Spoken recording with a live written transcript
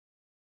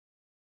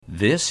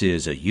This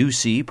is a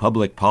UC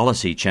Public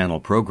Policy Channel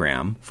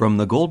program from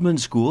the Goldman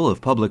School of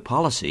Public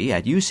Policy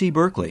at UC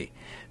Berkeley.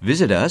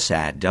 Visit us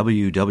at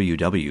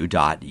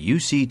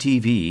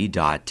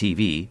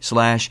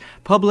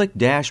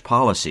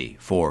www.uctv.tv/public-policy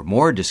for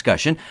more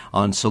discussion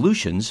on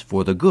solutions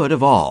for the good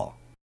of all.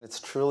 It's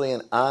truly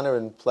an honor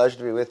and pleasure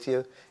to be with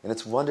you, and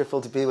it's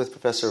wonderful to be with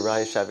Professor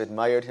Reich. I've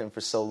admired him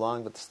for so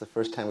long, but this is the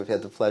first time we've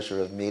had the pleasure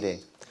of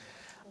meeting.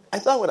 I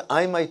thought what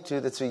I might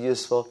do that's very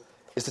useful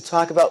is to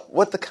talk about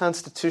what the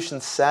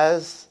Constitution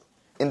says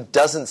and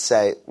doesn't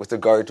say with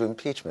regard to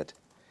impeachment.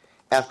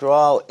 After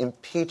all,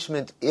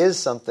 impeachment is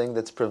something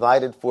that's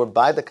provided for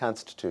by the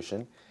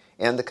Constitution,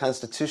 and the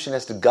Constitution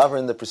has to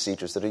govern the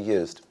procedures that are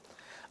used.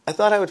 I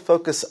thought I would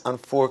focus on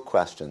four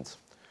questions.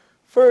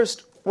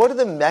 First, what are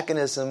the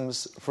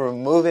mechanisms for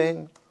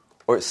removing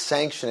or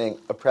sanctioning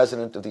a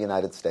president of the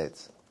United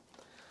States?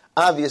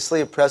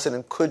 Obviously, a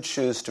president could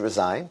choose to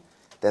resign.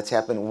 That's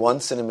happened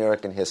once in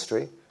American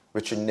history.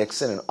 Richard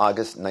Nixon in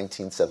August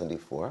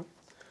 1974.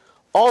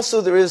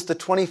 Also, there is the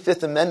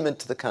 25th Amendment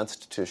to the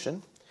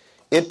Constitution.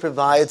 It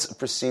provides a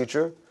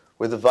procedure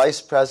where the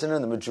Vice President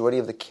and the majority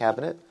of the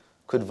Cabinet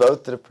could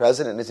vote that a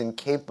president is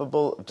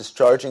incapable of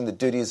discharging the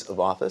duties of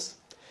office.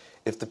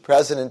 If the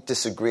President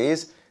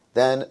disagrees,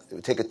 then it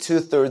would take a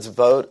two-thirds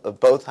vote of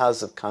both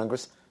houses of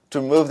Congress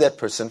to remove that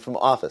person from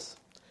office.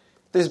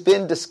 There's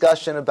been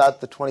discussion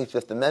about the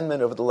 25th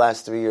Amendment over the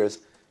last 3 years,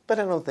 but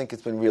I don't think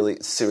it's been really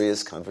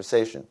serious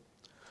conversation.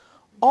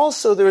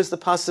 Also, there is the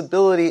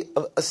possibility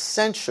of a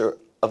censure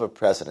of a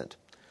president.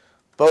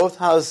 Both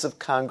houses of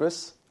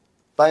Congress,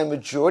 by a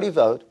majority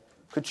vote,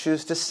 could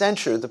choose to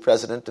censure the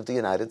President of the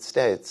United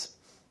States.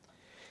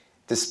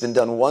 This has been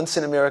done once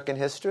in American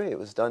history. It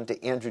was done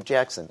to Andrew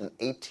Jackson in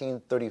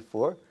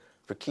 1834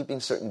 for keeping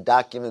certain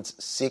documents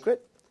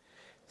secret.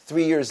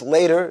 3 years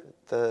later,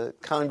 the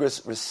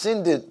Congress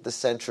rescinded the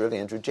censure of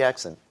Andrew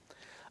Jackson.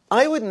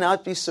 I would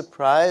not be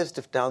surprised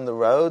if down the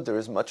road there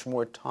is much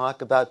more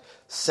talk about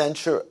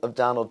censure of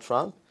Donald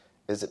Trump,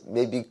 as it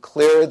may be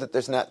clear that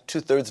there's not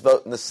two-thirds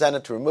vote in the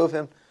Senate to remove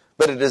him,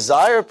 but a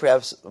desire,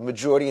 perhaps a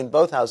majority in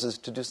both houses,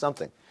 to do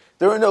something.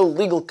 There are no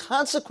legal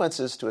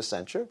consequences to a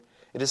censure.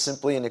 It is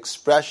simply an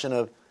expression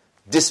of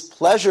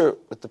displeasure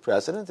with the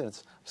president, and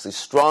it's obviously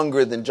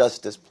stronger than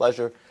just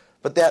displeasure,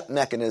 but that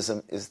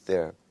mechanism is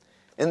there.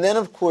 And then,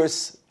 of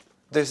course,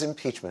 there's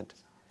impeachment.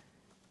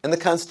 And the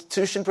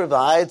Constitution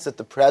provides that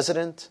the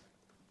president,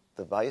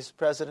 the vice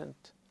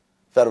president,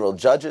 federal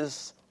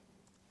judges,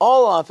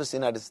 all office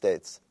in the United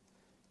States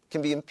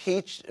can be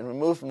impeached and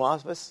removed from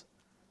office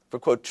for,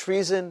 quote,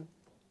 treason,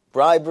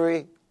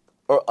 bribery,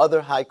 or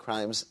other high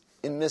crimes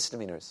in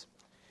misdemeanors.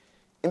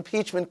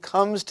 Impeachment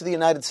comes to the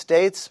United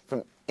States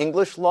from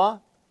English law.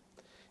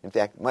 In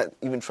fact, might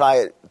even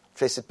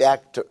trace it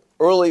back to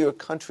earlier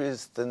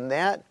countries than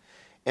that.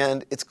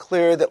 And it's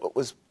clear that what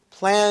was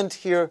planned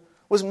here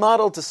was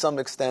modeled to some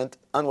extent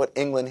on what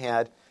England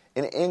had.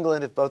 In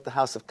England, if both the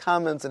House of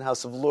Commons and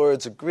House of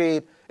Lords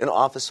agreed, an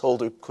office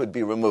holder could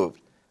be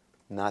removed.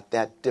 Not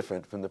that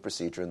different from the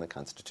procedure in the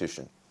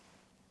Constitution.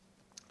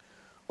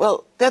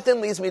 Well, that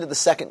then leads me to the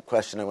second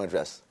question I want to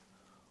address.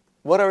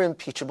 What are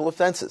impeachable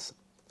offenses?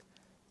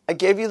 I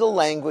gave you the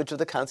language of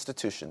the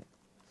Constitution.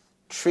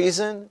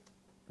 Treason,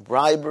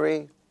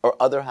 bribery, or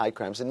other high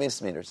crimes and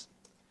misdemeanors.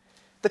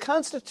 The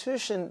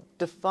Constitution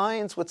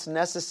defines what's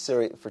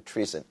necessary for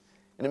treason,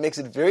 and it makes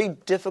it very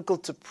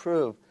difficult to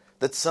prove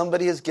that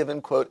somebody has given,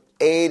 quote,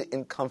 aid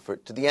and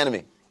comfort to the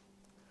enemy.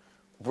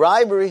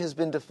 Bribery has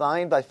been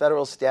defined by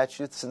federal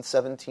statutes since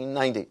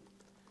 1790.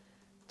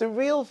 The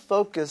real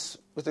focus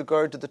with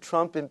regard to the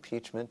Trump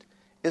impeachment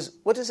is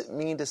what does it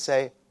mean to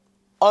say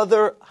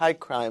other high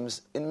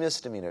crimes and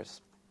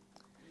misdemeanors?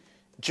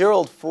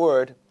 Gerald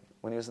Ford,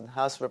 when he was in the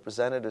House of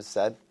Representatives,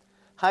 said,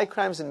 high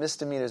crimes and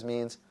misdemeanors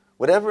means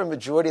whatever a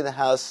majority of the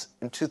House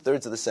and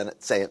two-thirds of the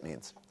Senate say it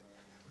means.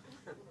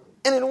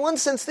 And in one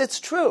sense, that's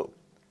true.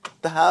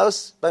 The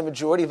House, by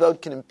majority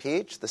vote, can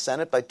impeach. The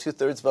Senate, by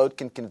two-thirds vote,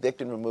 can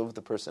convict and remove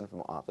the person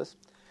from office.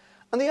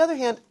 On the other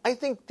hand, I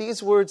think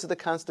these words of the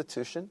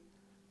Constitution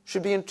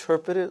should be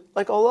interpreted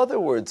like all other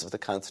words of the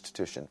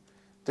Constitution.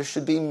 There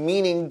should be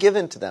meaning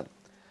given to them.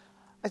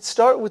 I'd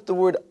start with the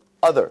word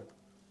other.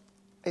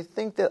 I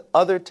think that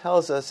other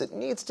tells us it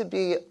needs to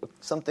be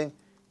something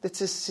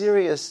that's as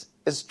serious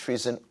as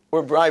treason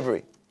or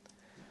bribery.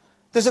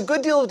 There's a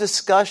good deal of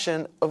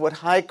discussion of what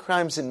high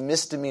crimes and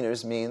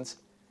misdemeanors means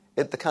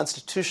at the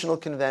Constitutional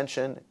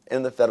Convention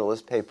and the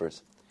Federalist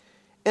Papers.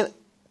 And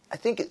I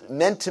think it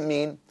meant to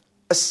mean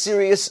a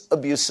serious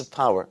abuse of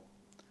power.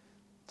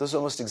 Those are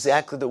almost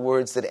exactly the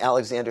words that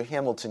Alexander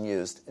Hamilton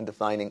used in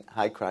defining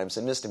high crimes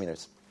and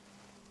misdemeanors.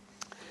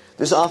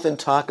 There's often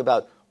talk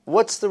about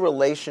what's the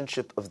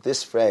relationship of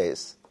this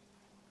phrase,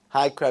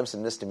 high crimes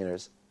and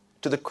misdemeanors,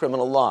 to the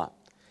criminal law.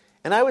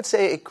 And I would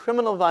say a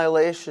criminal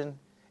violation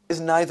is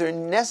neither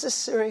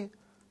necessary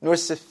nor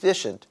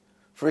sufficient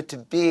for it to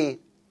be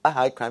a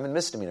high crime and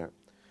misdemeanor.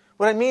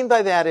 What I mean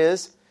by that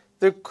is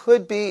there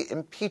could be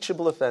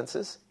impeachable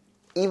offenses,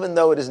 even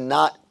though it is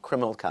not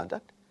criminal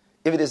conduct,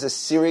 if it is a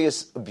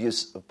serious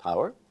abuse of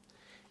power.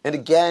 And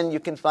again, you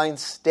can find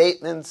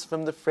statements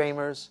from the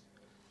framers.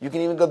 You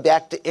can even go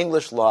back to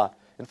English law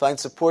and find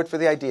support for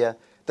the idea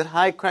that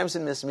high crimes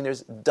and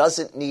misdemeanors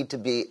doesn't need to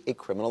be a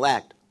criminal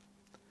act.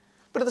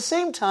 But at the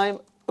same time,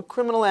 a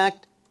criminal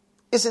act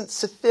isn't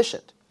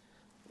sufficient.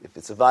 If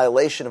it's a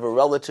violation of a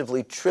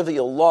relatively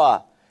trivial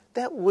law,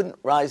 that wouldn't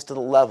rise to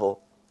the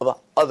level of a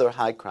other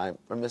high crime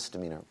or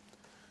misdemeanor.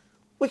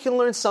 We can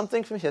learn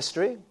something from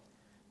history.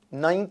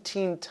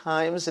 19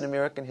 times in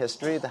American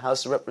history, the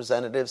House of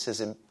Representatives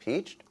has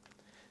impeached.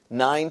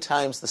 9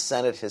 times the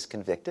Senate has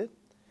convicted.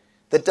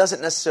 That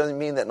doesn't necessarily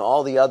mean that in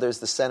all the others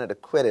the Senate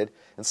acquitted.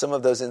 In some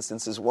of those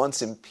instances,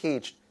 once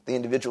impeached, the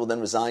individual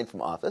then resigned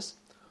from office.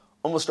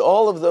 Almost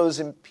all of those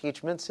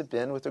impeachments have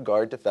been with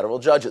regard to federal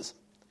judges.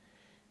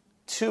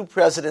 2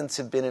 presidents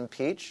have been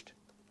impeached.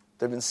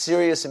 There have been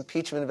serious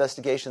impeachment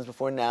investigations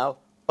before now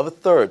of a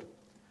 3rd.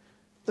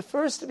 The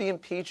first to be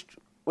impeached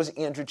was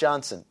Andrew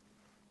Johnson.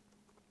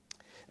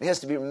 It has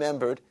to be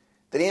remembered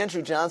that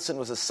Andrew Johnson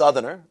was a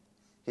Southerner.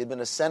 He had been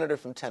a senator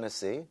from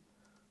Tennessee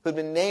who had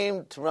been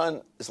named to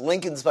run as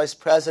Lincoln's vice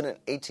president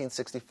in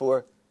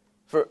 1864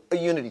 for a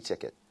unity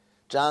ticket.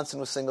 Johnson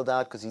was singled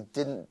out because he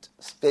didn't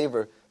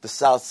favor the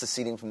South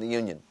seceding from the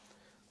Union.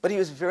 But he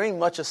was very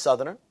much a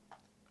Southerner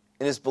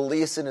in his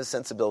beliefs and his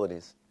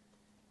sensibilities.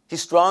 He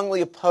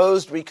strongly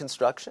opposed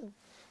Reconstruction.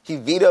 He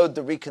vetoed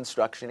the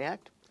Reconstruction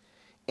Act.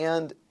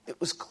 And it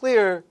was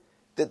clear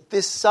that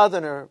this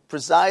Southerner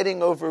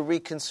presiding over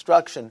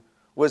Reconstruction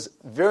was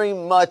very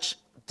much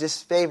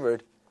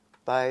disfavored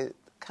by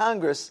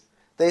Congress.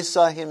 They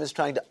saw him as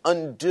trying to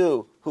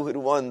undo who had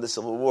won the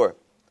Civil War.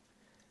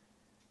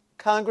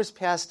 Congress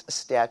passed a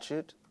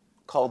statute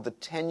called the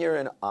Tenure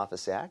in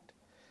Office Act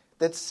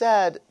that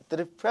said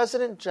that if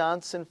President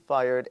Johnson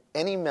fired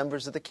any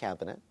members of the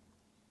cabinet,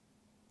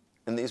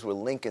 and these were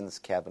Lincoln's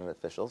cabinet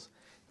officials,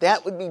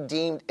 that would be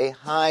deemed a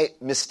high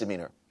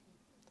misdemeanor.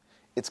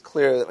 It's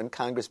clear that when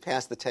Congress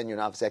passed the Tenure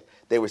in Office Act,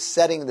 they were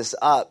setting this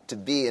up to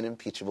be an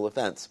impeachable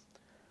offense.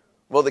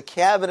 Well, the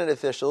cabinet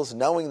officials,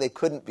 knowing they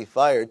couldn't be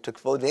fired, took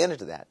full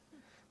advantage of that.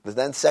 The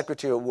then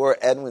Secretary of War,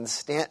 Edwin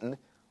Stanton,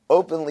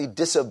 openly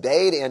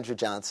disobeyed Andrew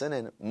Johnson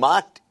and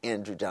mocked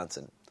Andrew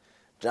Johnson.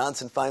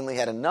 Johnson finally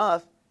had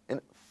enough and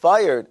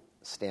fired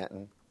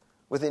Stanton.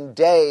 Within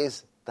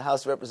days, the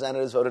House of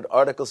Representatives voted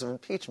articles of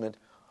impeachment,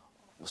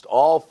 almost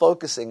all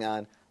focusing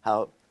on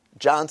how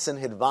Johnson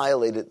had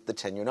violated the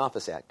Tenure in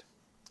Office Act.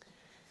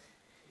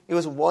 It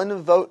was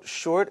 1 vote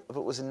short of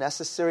what was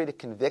necessary to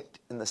convict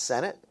in the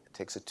Senate. It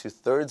takes a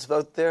 2/3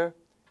 vote there,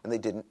 and they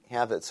didn't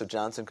have it, so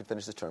Johnson could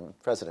finish the term as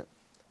president.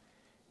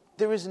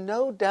 There is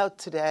no doubt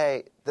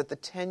today that the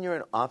Tenure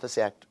in Office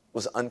Act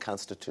was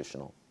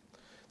unconstitutional.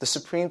 The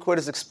Supreme Court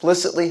has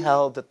explicitly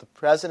held that the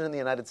President of the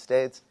United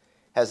States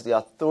has the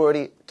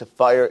authority to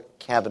fire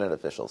cabinet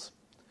officials.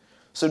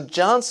 So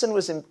Johnson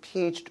was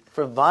impeached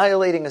for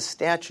violating a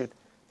statute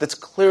that's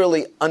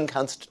clearly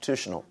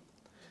unconstitutional.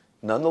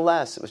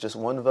 Nonetheless, it was just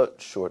 1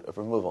 vote short of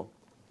removal.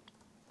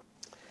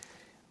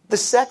 The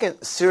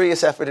second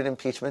serious effort at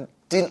impeachment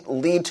didn't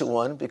lead to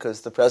one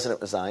because the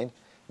president resigned.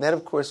 And that,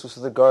 of course, was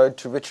with regard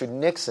to Richard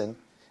Nixon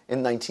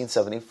in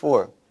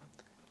 1974.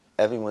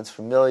 Everyone's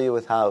familiar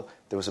with how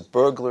there was a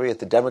burglary at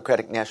the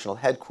Democratic National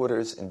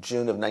Headquarters in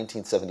June of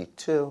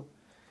 1972.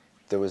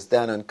 There was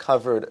then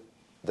uncovered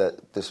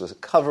that this was a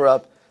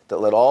cover-up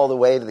that led all the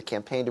way to the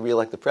campaign to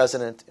re-elect the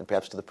president and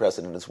perhaps to the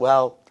president as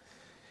well.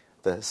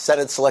 The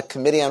Senate Select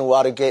Committee on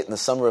Watergate in the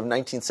summer of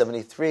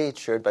 1973,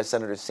 chaired by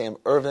Senator Sam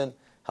Ervin,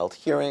 held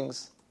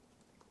hearings.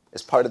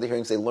 As part of the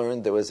hearings, they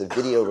learned there was a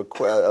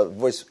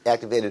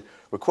voice-activated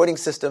recording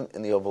system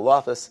in the Oval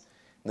Office,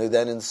 and there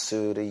then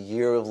ensued a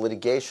year of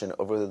litigation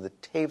over whether the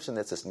tapes in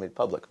that system made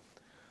public.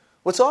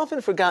 What's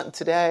often forgotten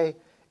today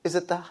is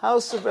that the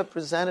House of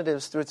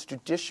Representatives, through its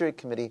Judiciary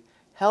Committee,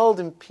 held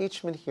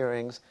impeachment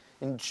hearings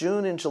in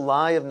June and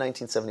July of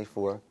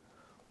 1974,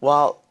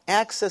 while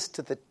access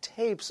to the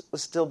tapes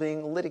was still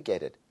being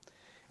litigated.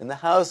 And the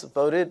House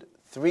voted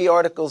 3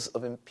 articles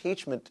of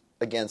impeachment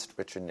against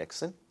Richard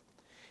Nixon.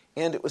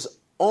 And it was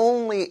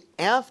only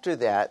after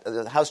that,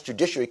 the House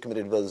Judiciary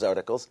Committee voted those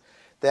articles,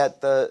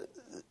 that the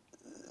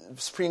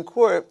Supreme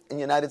Court in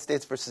United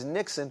States versus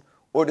Nixon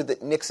ordered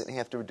that Nixon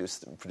have to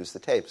produce the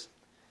tapes.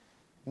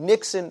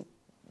 Nixon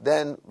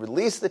then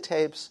released the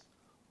tapes.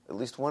 At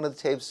least one of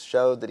the tapes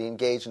showed that he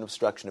engaged in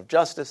obstruction of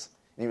justice,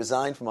 and he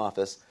resigned from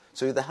office.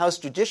 So the House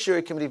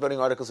Judiciary Committee voting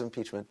articles of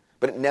impeachment,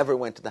 but it never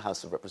went to the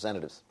House of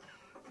Representatives.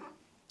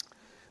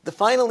 The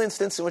final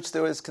instance in which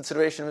there was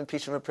consideration of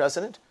impeachment of a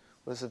president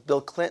was of Bill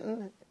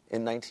Clinton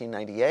in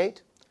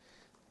 1998.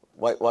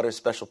 Whitewater's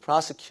special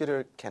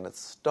prosecutor, Kenneth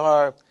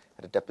Starr,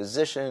 had a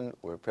deposition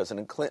where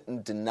President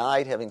Clinton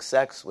denied having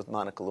sex with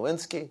Monica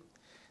Lewinsky.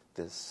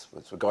 This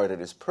was regarded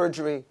as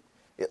perjury.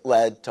 It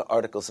led to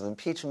articles of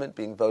impeachment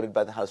being voted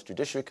by the House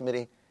Judiciary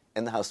Committee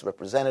and the House of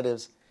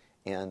Representatives,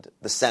 and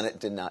the Senate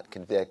did not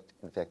convict.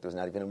 In fact, there was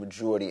not even a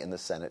majority in the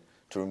Senate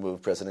to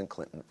remove President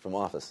Clinton from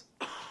office.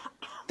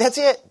 That's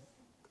it.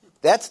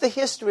 That's the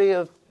history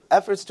of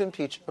efforts to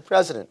impeach a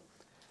president.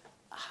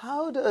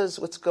 How does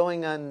what's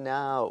going on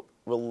now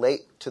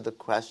relate to the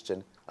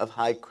question of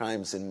high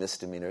crimes and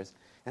misdemeanors?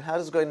 And how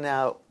does it going to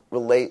now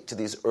relate to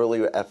these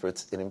earlier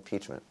efforts in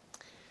impeachment?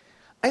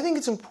 I think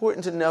it's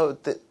important to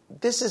note that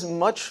this is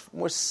much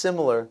more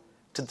similar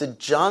to the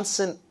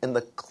Johnson and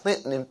the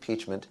Clinton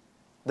impeachment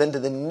than to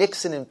the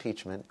Nixon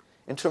impeachment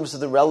in terms of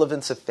the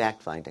relevance of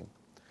fact-finding.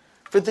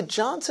 For the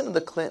Johnson and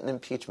the Clinton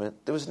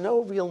impeachment, there was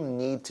no real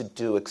need to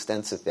do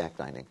extensive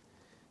fact-finding.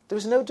 There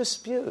was no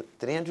dispute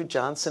that Andrew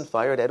Johnson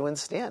fired Edwin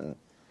Stanton.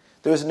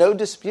 There was no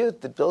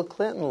dispute that Bill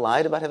Clinton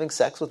lied about having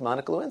sex with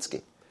Monica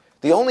Lewinsky.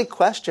 The only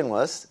question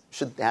was,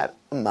 should that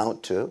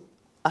amount to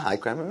a high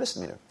crime or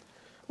misdemeanor?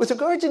 With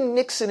regard to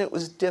Nixon, it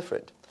was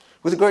different.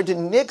 With regard to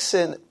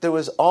Nixon, there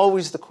was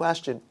always the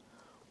question,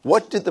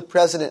 what did the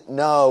president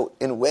know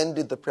and when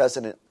did the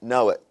president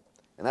know it?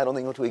 And I don't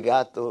think until we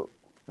got the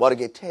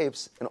Watergate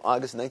tapes in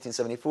August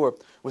 1974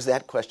 was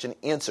that question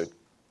answered.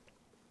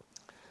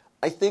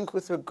 I think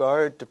with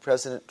regard to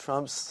President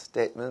Trump's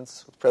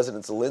statements with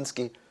President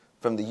Zelensky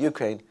from the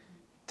Ukraine,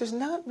 there's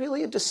not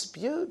really a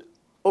dispute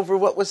over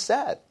what was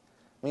said.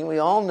 I mean, we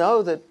all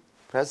know that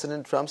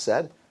President Trump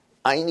said,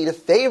 I need a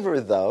favor,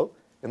 though,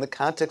 in the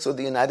context of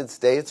the United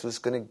States was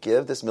going to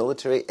give this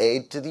military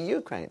aid to the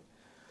Ukraine.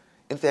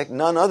 In fact,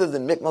 none other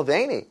than Mick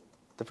Mulvaney,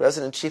 the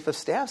President's Chief of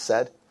Staff,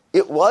 said,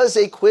 it was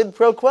a quid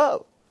pro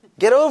quo.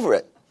 Get over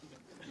it.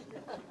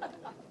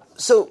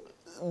 So,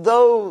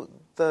 though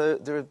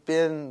there have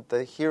been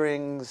the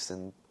hearings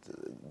and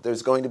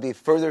there's going to be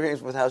further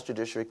hearings with the House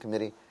Judiciary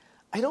Committee,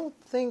 I don't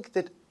think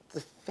that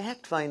the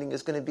fact-finding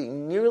is going to be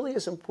nearly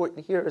as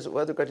important here as it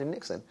was with regard to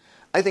Nixon.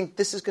 I think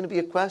this is going to be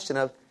a question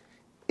of,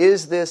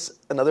 is this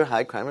another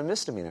high crime or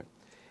misdemeanor?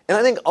 And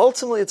I think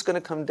ultimately it's going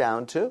to come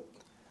down to,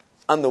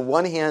 on the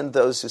one hand,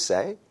 those who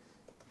say,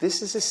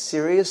 this is a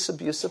serious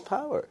abuse of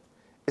power.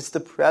 It's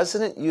the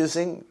president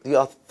using the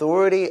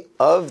authority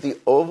of the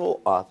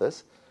Oval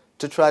Office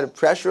to try to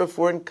pressure a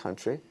foreign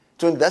country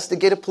to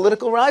investigate a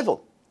political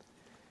rival.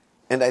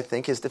 And I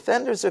think his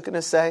defenders are going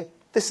to say,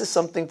 this is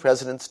something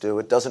presidents do.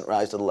 It doesn't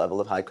rise to the level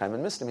of high crime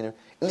and misdemeanor.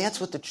 And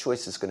that's what the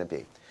choice is going to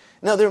be.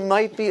 Now, there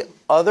might be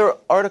other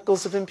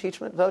articles of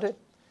impeachment voted.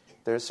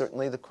 There's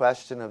certainly the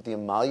question of the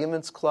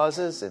emoluments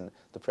clauses, and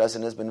the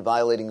president has been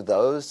violating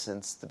those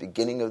since the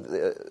beginning of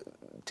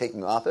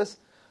taking office.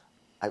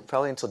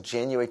 Probably until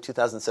January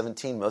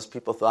 2017, most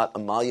people thought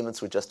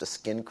emoluments were just a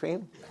skin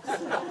cream.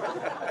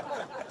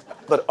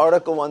 But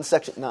Article 1,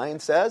 Section 9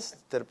 says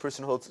that a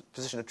person who holds a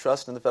position of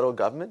trust in the federal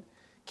government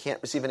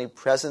can't receive any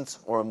presents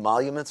or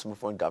emoluments from a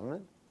foreign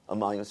government,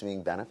 emoluments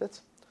being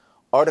benefits.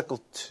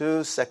 Article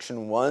 2,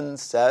 Section 1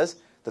 says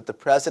that the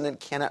president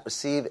cannot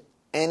receive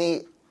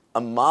any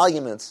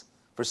emoluments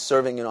for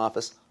serving in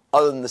office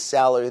other than the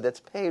salary that's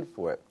paid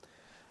for it.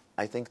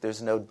 I think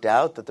there's no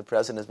doubt that the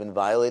president has been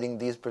violating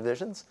these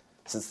provisions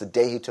since the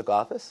day he took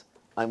office.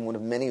 I'm one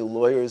of many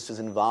lawyers who's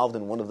involved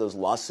in one of those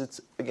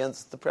lawsuits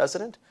against the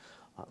president,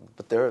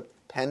 but they're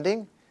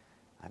pending.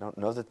 I don't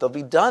know that they'll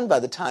be done by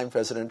the time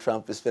President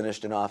Trump is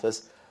finished in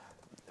office,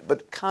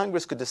 but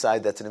Congress could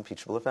decide that's an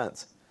impeachable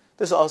offense.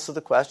 There's also the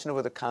question of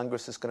whether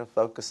Congress is going to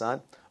focus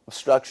on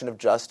obstruction of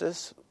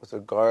justice with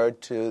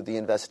regard to the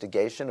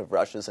investigation of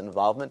Russia's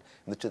involvement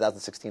in the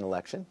 2016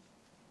 election.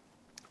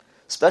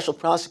 Special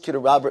Prosecutor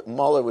Robert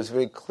Mueller was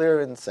very clear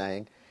in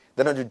saying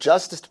that under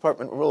Justice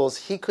Department rules,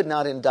 he could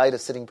not indict a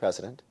sitting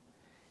president.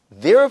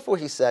 Therefore,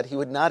 he said he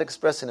would not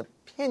express an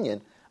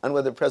opinion on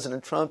whether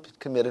President Trump had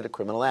committed a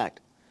criminal act.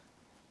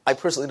 I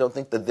personally don't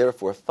think that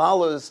therefore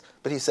follows,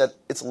 but he said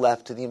it's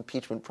left to the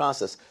impeachment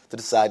process to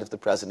decide if the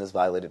president has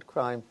violated a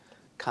crime.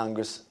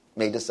 Congress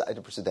may decide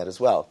to pursue that as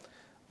well.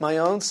 My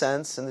own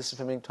sense, and this is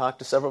from having talked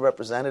to several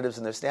representatives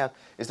and their staff,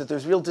 is that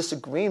there's real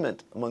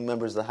disagreement among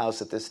members of the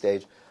House at this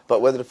stage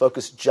about whether to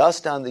focus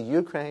just on the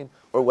Ukraine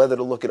or whether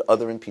to look at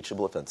other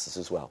impeachable offenses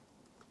as well.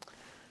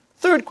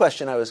 Third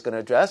question I was going to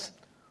address,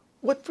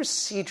 what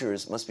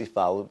procedures must be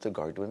followed with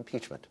regard to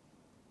impeachment?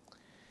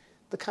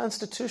 The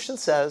Constitution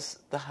says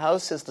the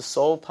House has the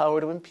sole power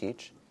to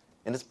impeach,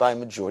 and it's by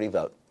majority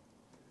vote.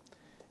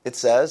 It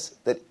says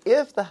that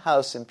if the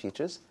House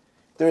impeaches,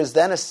 there is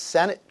then a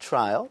Senate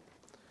trial.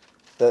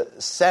 The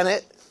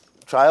Senate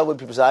trial would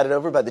be presided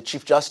over by the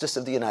Chief Justice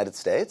of the United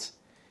States,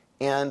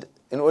 and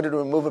in order to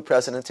remove a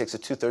president, it takes a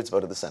two-thirds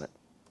vote of the Senate.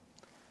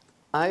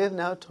 I have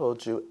now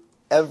told you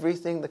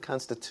everything the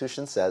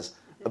Constitution says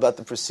about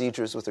the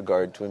procedures with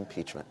regard to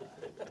impeachment.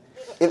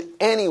 If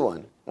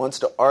anyone wants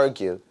to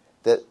argue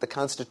that the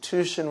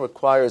Constitution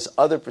requires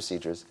other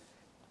procedures,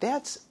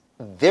 that's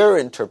their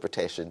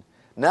interpretation,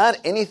 not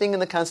anything in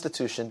the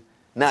Constitution,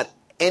 not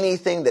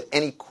anything that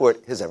any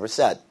court has ever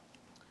said.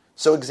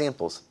 So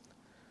examples.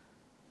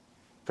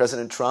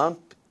 President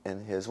Trump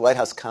and his White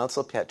House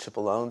counsel, Pat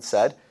Cipollone,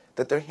 said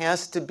that there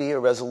has to be a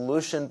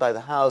resolution by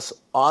the House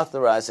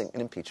authorizing an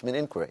impeachment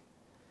inquiry.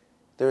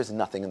 There is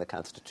nothing in the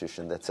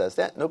Constitution that says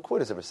that. No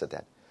court has ever said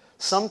that.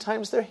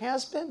 Sometimes there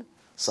has been.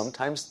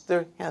 Sometimes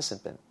there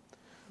hasn't been.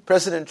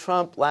 President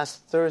Trump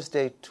last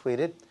Thursday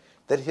tweeted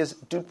that his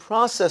due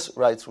process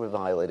rights were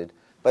violated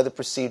by the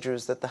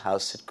procedures that the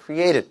House had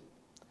created.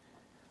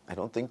 I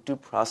don't think due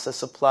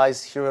process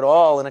applies here at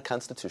all in a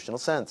constitutional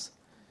sense.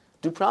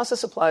 Due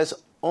process applies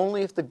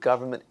only if the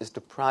government is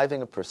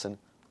depriving a person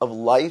of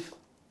life,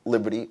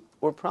 liberty,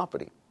 or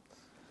property.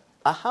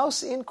 A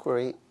House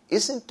inquiry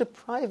isn't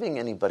depriving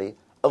anybody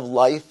of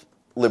life,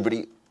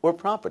 liberty, or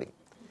property.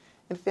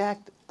 In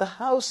fact, the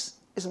House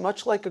is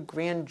much like a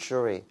grand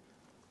jury.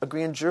 A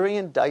grand jury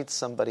indicts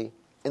somebody,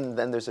 and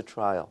then there's a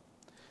trial.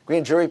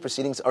 Grand jury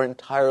proceedings are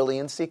entirely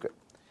in secret.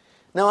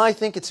 Now, I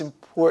think it's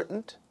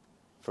important,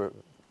 for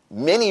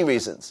many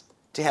reasons,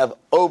 to have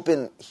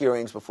open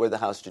hearings before the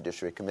House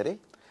Judiciary Committee.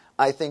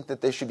 I think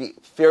that they should be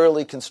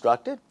fairly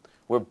constructed,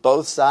 where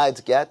both sides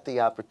get the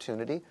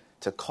opportunity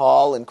to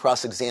call and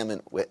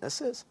cross-examine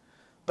witnesses.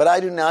 But I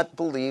do not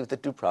believe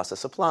that due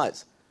process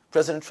applies.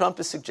 President Trump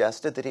has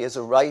suggested that he has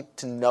a right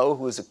to know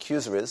who his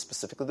accuser is,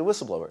 specifically the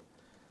whistleblower.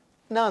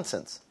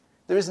 Nonsense.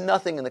 There is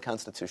nothing in the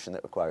Constitution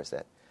that requires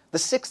that. The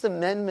Sixth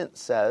Amendment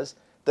says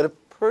that a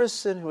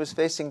person who is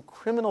facing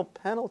criminal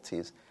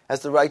penalties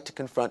has the right to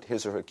confront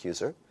his or her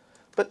accuser,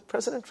 but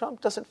President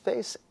Trump doesn't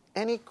face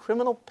any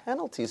criminal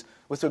penalties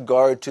with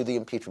regard to the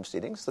impeachment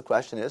proceedings. The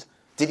question is,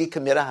 did he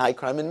commit a high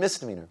crime and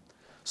misdemeanor?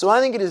 So I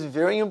think it is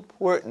very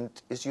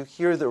important, as you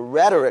hear the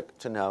rhetoric,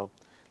 to know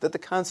that the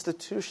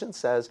Constitution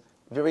says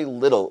very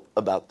little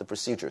about the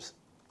procedures.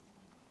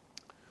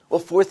 Well,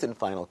 fourth and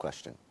final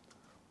question.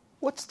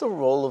 What's the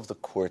role of the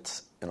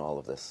courts in all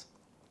of this?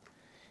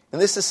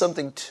 And this is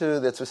something, too,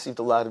 that's received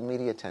a lot of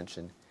media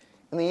attention.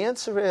 And the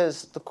answer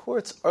is the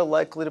courts are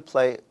likely to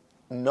play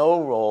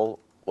no role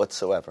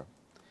whatsoever.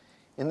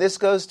 And this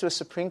goes to a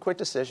Supreme Court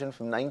decision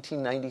from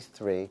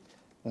 1993,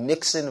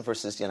 Nixon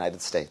versus the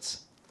United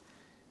States.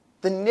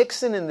 The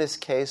Nixon in this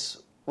case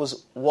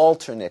was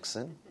Walter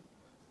Nixon,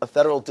 a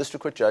federal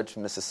district court judge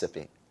from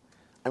Mississippi.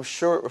 I'm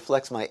sure it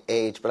reflects my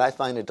age, but I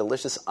find a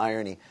delicious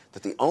irony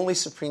that the only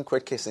Supreme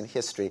Court case in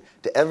history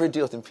to ever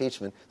deal with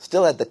impeachment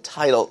still had the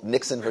title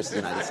Nixon versus the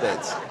United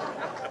States.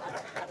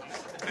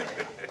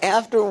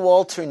 After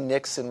Walter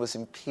Nixon was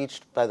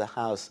impeached by the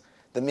House,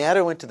 the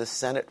matter went to the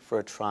Senate for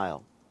a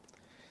trial.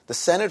 The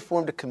Senate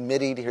formed a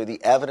committee to hear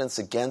the evidence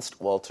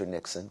against Walter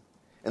Nixon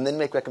and then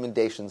make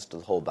recommendations to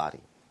the whole body.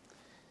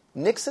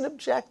 Nixon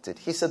objected.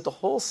 He said the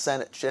whole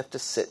Senate should have to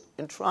sit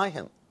and try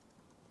him.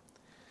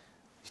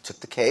 He took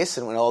the case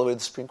and went all the way to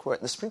the Supreme Court.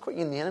 And the Supreme Court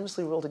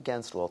unanimously ruled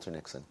against Walter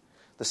Nixon.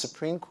 The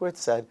Supreme Court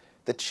said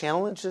the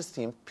challenges to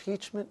the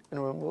impeachment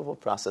and removal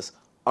process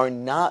are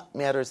not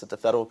matters that the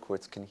federal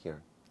courts can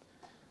hear.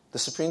 The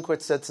Supreme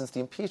Court said since the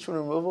impeachment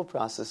and removal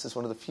process is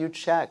one of the few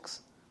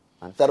checks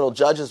on federal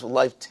judges with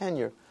life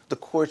tenure, the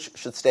courts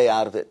should stay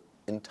out of it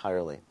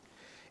entirely.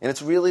 And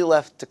it's really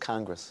left to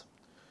Congress.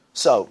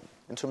 So,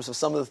 in terms of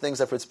some of the things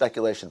I've heard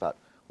speculation about,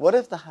 what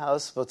if the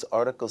House votes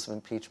articles of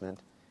impeachment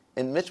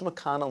and Mitch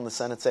McConnell and the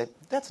Senate say,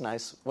 that's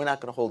nice, we're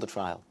not going to hold a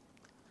trial?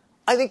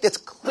 I think that's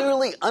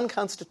clearly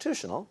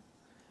unconstitutional.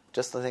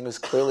 Just the thing was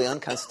clearly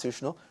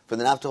unconstitutional for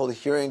them not to hold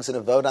hearings and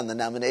a vote on the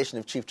nomination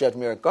of Chief Judge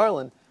Merrick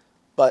Garland.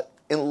 But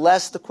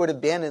unless the court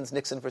abandons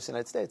Nixon versus the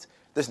United States,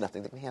 there's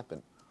nothing that can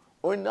happen.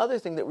 Or another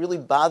thing that really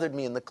bothered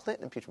me in the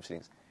Clinton impeachment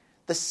proceedings,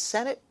 the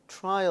Senate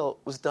trial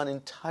was done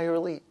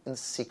entirely in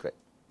secret.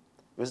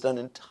 It was done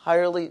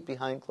entirely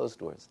behind closed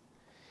doors.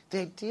 The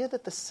idea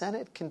that the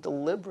Senate can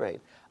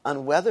deliberate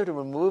on whether to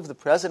remove the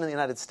President of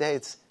the United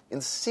States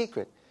in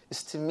secret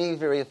is, to me,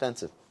 very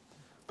offensive.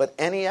 But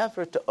any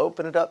effort to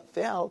open it up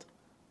failed,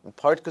 in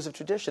part because of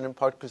tradition, in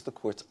part because the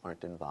courts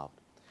aren't involved.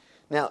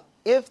 Now,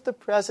 if the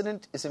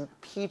President is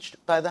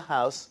impeached by the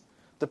House,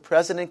 the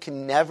President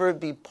can never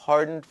be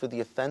pardoned for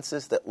the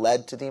offenses that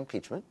led to the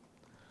impeachment.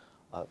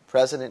 The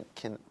President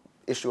can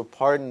issue a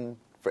pardon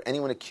for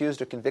anyone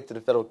accused or convicted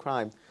of federal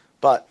crime,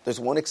 but there's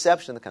one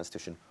exception in the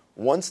Constitution.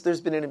 Once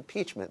there's been an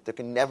impeachment, there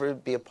can never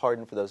be a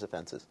pardon for those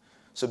offenses.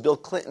 So Bill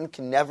Clinton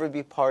can never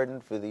be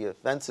pardoned for the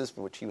offenses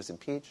for which he was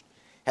impeached.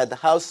 Had the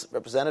House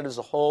Representatives as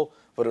a whole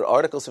voted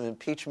articles of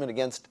impeachment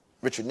against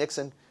Richard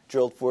Nixon,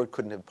 Gerald Ford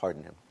couldn't have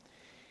pardoned him.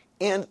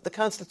 And the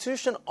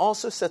Constitution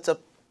also sets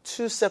up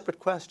two separate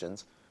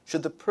questions.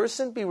 Should the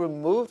person be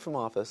removed from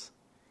office?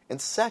 And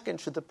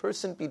second, should the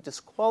person be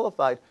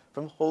disqualified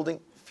from holding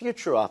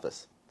future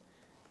office?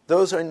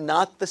 Those are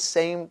not the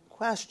same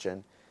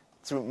question.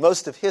 Through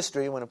most of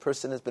history, when a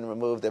person has been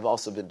removed, they've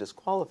also been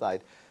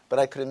disqualified. But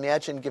I could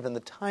imagine, given the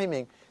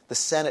timing, the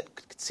Senate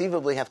could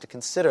conceivably have to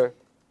consider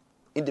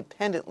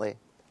independently,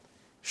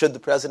 should the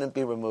president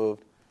be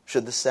removed?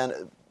 Should the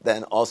Senate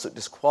then also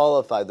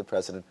disqualify the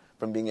president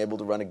from being able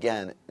to run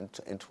again in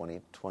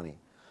 2020?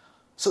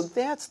 So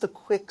that's the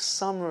quick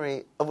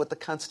summary of what the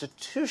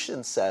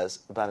Constitution says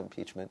about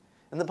impeachment.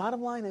 And the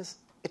bottom line is,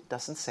 it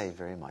doesn't say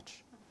very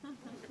much.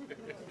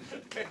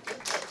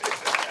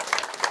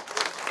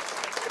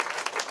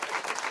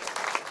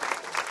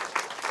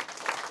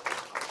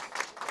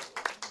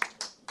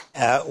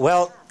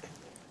 Well,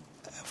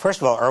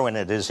 first of all, Erwin,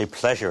 it is a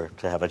pleasure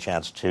to have a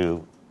chance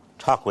to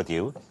talk with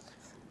you.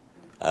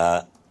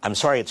 I'm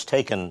sorry it's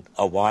taken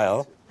a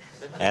while,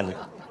 and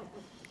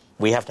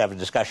we have to have a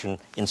discussion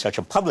in such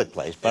a public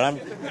place, but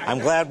I'm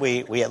glad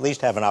we at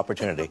least have an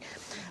opportunity.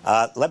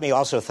 Let me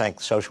also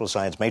thank Social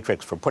Science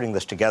Matrix for putting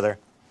this together.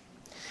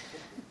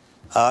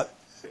 I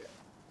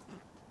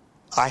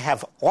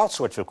have all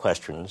sorts of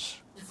questions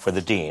for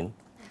the Dean,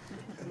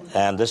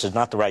 and this is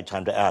not the right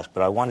time to ask,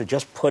 but I want to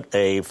just put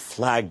a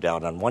flag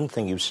down on one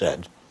thing you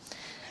said,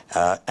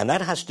 and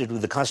that has to do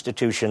with the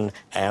Constitution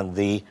and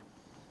the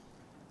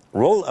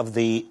role of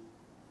the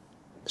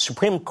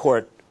Supreme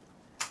Court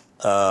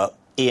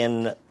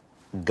in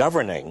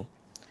governing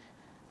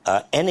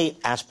any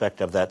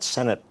aspect of that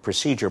Senate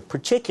procedure,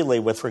 particularly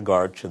with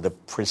regard to the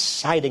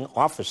presiding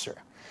officer,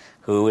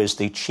 who is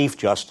the Chief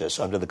Justice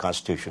under the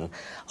Constitution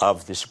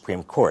of the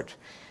Supreme Court.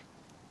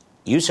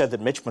 You said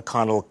that Mitch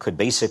McConnell could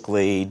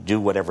basically do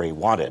whatever he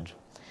wanted,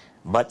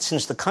 but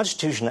since the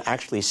Constitution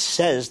actually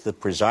says the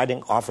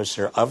presiding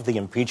officer of the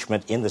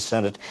impeachment in the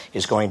Senate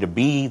is going to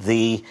be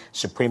the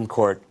Supreme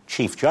Court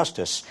Chief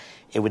Justice,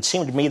 it would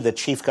seem to me that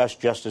Chief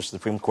Justice of the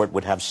Supreme Court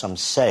would have some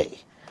say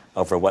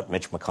over what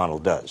Mitch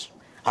McConnell does.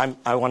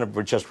 I want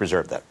to just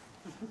reserve that.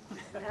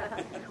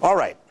 All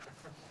right.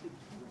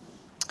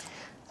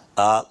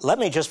 Let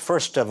me just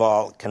first of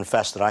all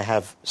confess that I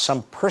have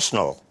some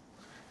personal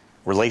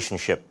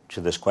relationship to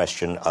this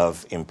question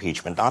of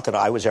impeachment. Not that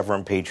I was ever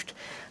impeached,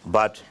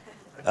 but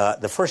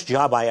the first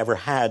job I ever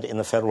had in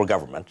the federal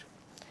government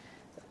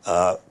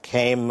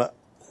came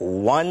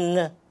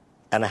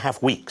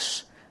 1.5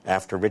 weeks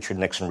after Richard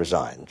Nixon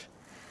resigned.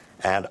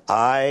 And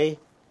I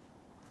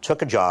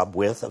took a job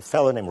with a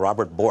fellow named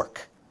Robert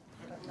Bork.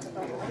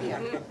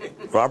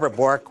 Robert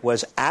Bork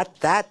was, at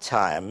that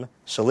time,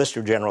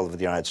 Solicitor General of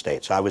the United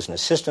States. I was an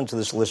assistant to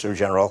the Solicitor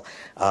General.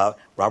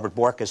 Robert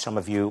Bork, as some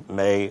of you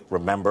may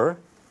remember,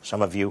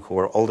 some of you who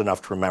are old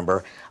enough to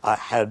remember,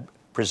 had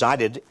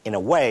presided, in a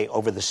way,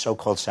 over the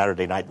so-called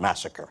Saturday Night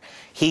Massacre.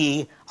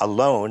 He,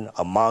 alone,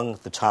 among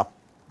the top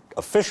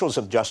officials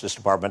of the Justice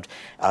Department,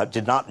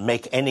 did not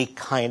make any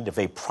kind of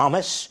a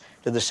promise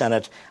to the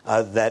Senate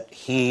that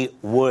he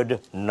would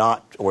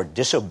not or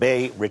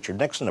disobey Richard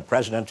Nixon, the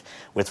president,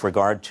 with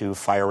regard to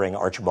firing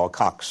Archibald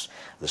Cox,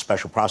 the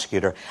special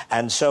prosecutor.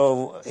 And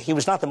so he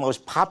was not the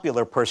most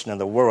popular person in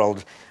the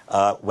world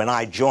when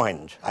I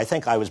joined. I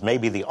think I was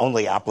maybe the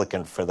only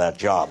applicant for that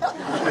job.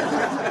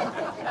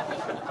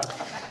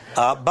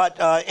 But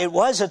it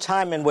was a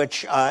time in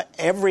which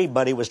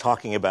everybody was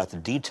talking about the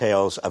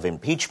details of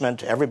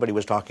impeachment. Everybody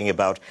was talking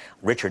about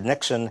Richard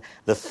Nixon,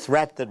 the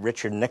threat that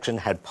Richard Nixon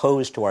had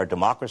posed to our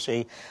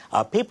democracy.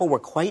 People were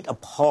quite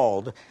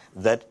appalled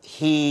that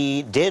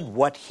he did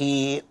what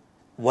he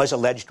was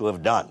alleged to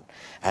have done.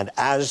 And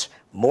as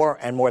more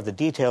and more of the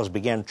details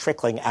began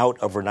trickling out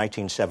over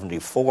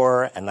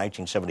 1974 and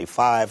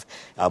 1975,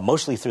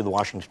 mostly through the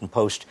Washington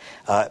Post,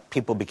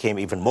 people became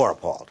even more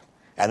appalled.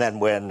 And then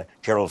when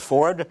Gerald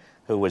Ford,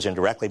 who was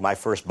indirectly my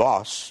first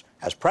boss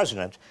as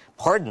president,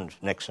 pardoned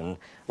Nixon,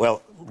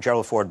 well,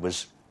 Gerald Ford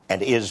was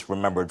and is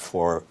remembered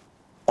for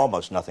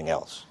almost nothing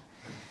else.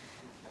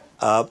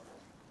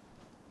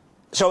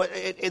 So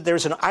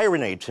there's an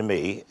irony to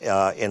me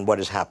in what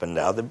has happened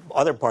now. The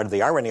other part of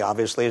the irony,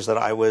 obviously, is that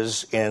I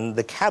was in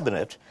the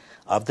cabinet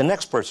of the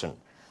next person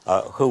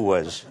who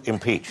was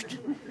impeached.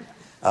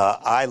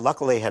 I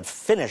luckily had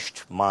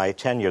finished my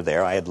tenure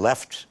there. I had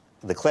left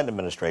the Clinton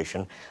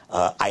administration.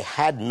 I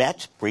had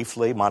met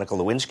briefly Monica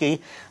Lewinsky,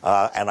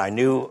 and I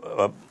knew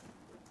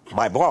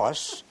my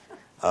boss,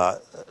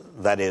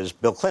 that is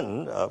Bill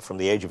Clinton, from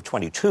the age of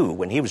 22,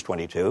 when he was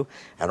 22,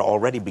 and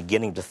already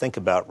beginning to think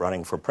about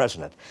running for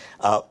president.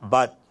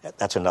 But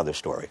that's another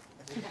story.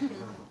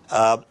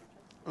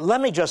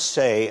 Let me just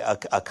say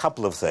a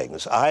couple of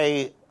things.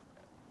 I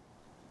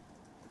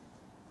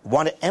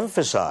want to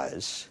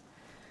emphasize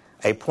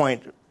a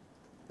point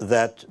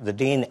that the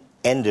Dean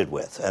ended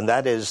with, and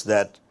that is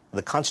that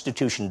the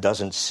Constitution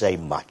doesn't say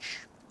much.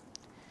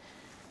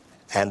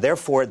 And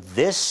therefore,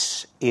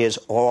 this is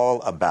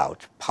all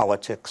about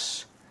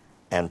politics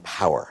and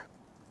power.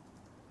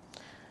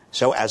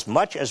 So as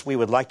much as we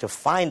would like to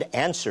find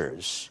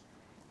answers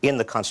in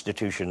the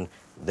Constitution,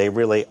 they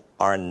really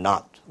are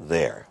not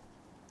there.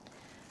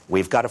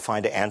 We've got to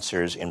find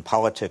answers in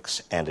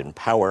politics and in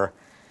power.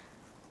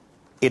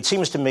 It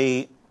seems to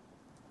me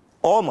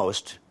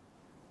almost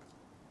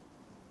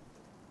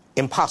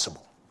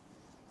impossible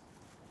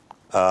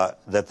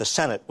that the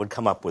Senate would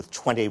come up with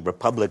 20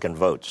 Republican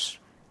votes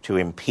to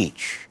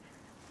impeach,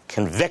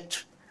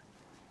 convict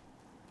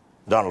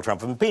Donald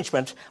Trump of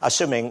impeachment,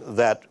 assuming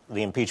that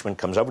the impeachment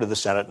comes over to the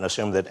Senate and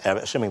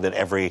assuming that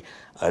every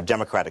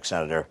Democratic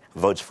senator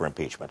votes for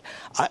impeachment.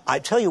 I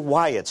tell you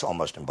why it's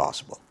almost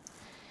impossible.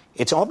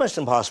 It's almost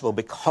impossible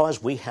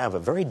because we have a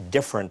very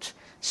different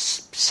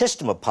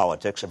system of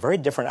politics, a very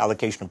different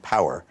allocation of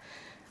power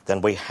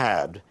than we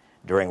had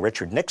during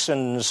Richard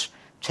Nixon's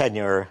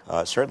tenure,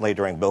 certainly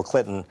during Bill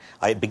Clinton.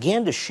 It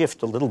began to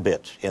shift a little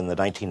bit in the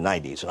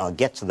 1990s, and I'll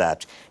get to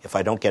that. If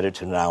I don't get it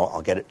to now,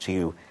 I'll get it to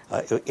you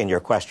in your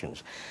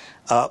questions.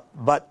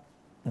 But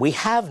we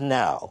have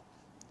now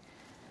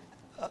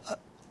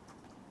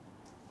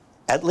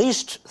at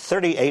least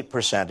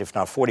 38%, if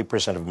not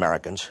 40% of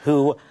Americans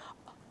who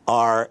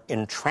are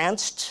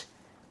entranced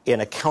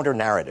in a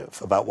counter-narrative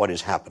about what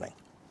is happening.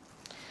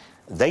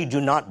 they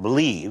do not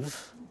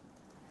believe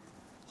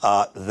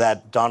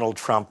that Donald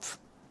Trump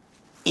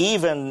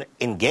even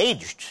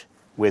engaged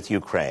with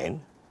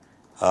Ukraine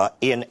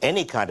in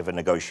any kind of a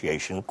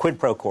negotiation, quid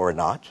pro quo or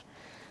not.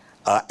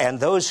 And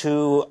those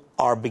who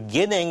are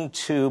beginning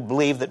to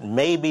believe that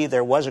maybe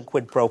there was a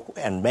quid pro quo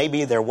and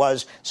maybe there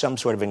was some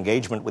sort of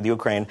engagement with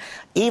Ukraine,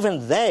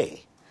 even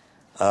they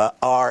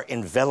are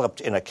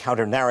enveloped in a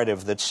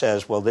counter-narrative that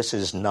says, well, this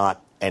is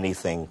not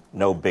anything,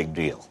 no big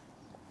deal.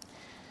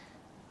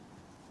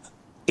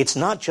 It's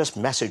not just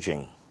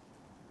messaging.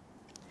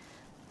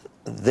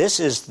 This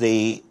is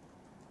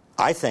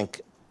I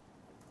think,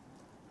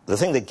 the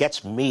thing that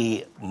gets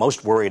me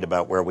most worried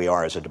about where we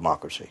are as a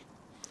democracy.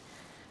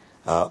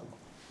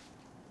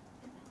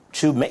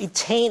 To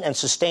maintain and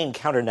sustain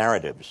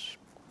counter-narratives,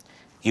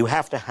 you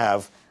have to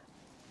have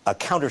a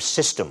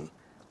counter-system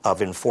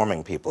of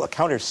informing people, a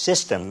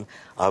counter-system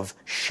of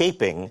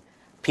shaping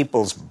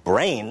people's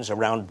brains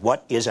around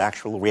what is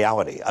actual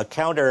reality, a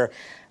counter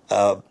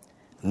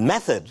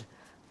method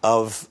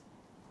of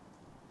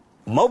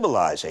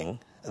mobilizing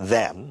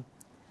them,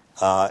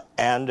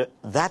 and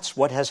that's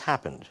what has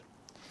happened.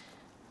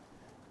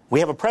 We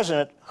have a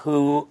president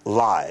who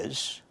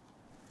lies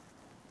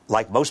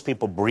like most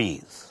people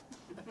breathe.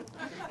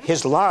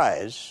 His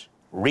lies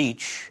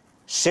reach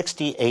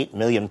 68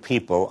 million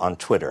people on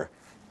Twitter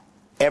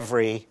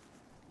every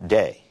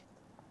day.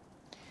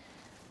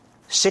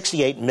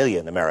 68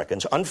 million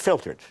Americans,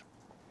 unfiltered.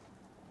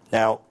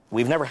 Now,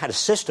 we've never had a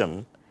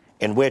system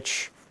in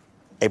which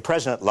a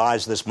president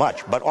lies this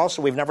much, but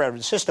also we've never had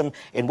a system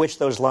in which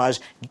those lies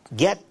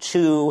get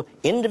to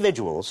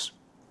individuals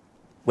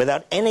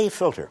without any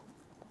filter.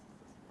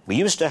 We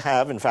used to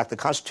have, in fact, the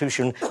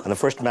Constitution and the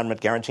First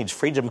Amendment guarantees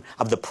freedom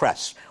of the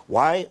press.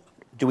 Why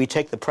do we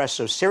take the press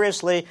so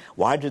seriously?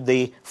 Why did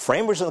the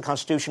framers of the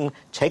Constitution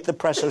take the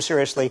press so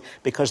seriously?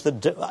 Because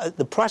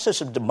the process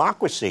of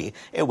democracy,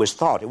 it was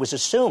thought, it was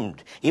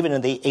assumed, even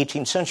in the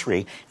 18th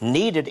century,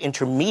 needed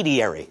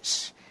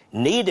intermediaries,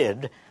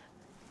 needed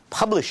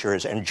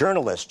publishers and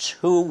journalists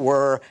who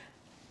were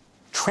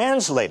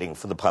translating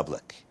for the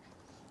public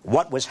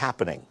what was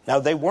happening. Now,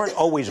 they weren't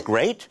always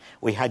great.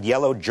 We had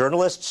yellow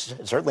journalists,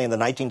 certainly in the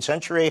 19th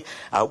century.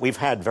 We've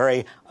had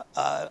very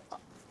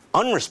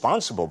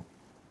unresponsible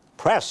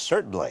press,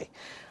 certainly.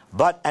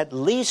 But at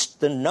least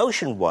the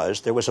notion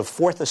was there was a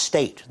fourth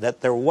estate,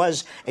 that there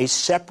was a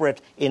separate,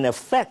 in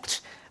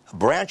effect,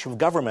 branch of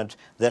government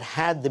that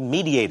had the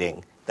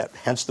mediating,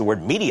 hence the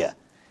word media,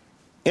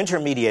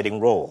 intermediating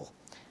role.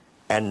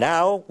 And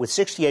now, with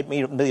 68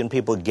 million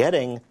people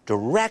getting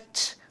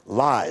direct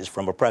lies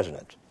from a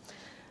president.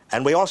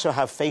 And we also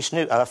have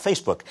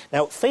Facebook.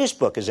 Now,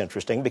 Facebook is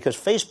interesting because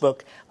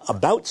Facebook,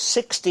 about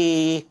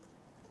 60%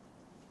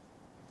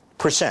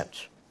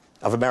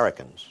 of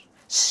Americans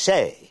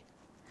say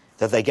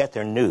that they get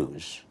their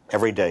news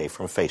every day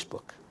from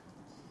Facebook.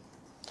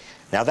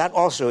 Now, that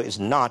also is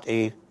not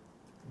a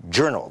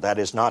journal. That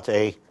is not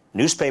a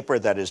newspaper.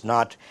 That is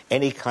not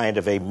any kind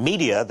of a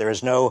media. There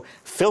is no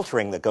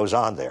filtering that goes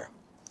on there.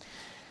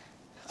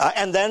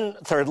 And then,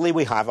 thirdly,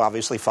 we have,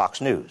 obviously,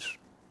 Fox News.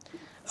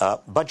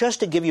 But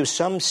just to give you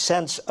some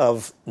sense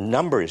of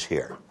numbers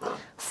here,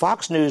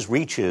 Fox News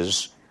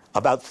reaches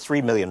about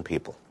 3 million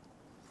people,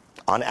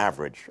 on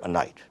average, a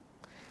night.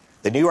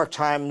 The New York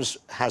Times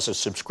has a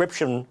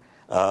subscription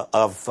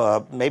of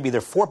maybe there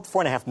are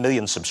 4.5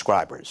 million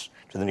subscribers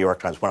to the New York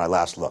Times when I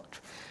last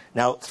looked.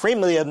 Now, 3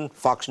 million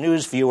Fox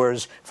News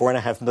viewers,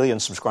 4.5 million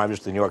subscribers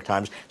to the New York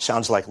Times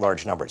sounds like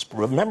large numbers. But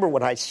remember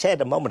what I said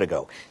a moment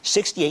ago.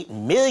 68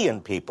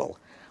 million people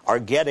are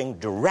getting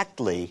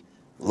directly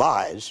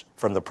lies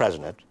from the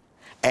president,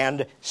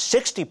 and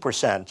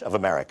 60% of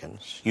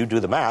Americans, you do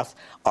the math,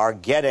 are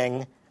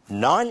getting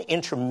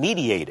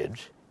non-intermediated,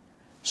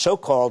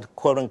 so-called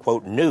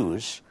quote-unquote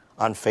news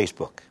on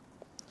Facebook.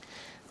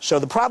 So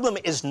the problem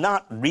is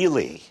not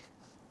really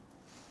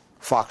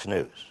Fox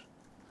News.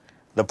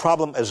 The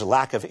problem is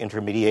lack of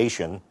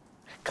intermediation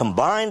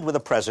combined with a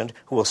president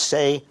who will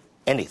say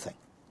anything.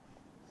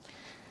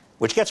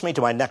 Which gets me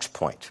to my next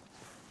point.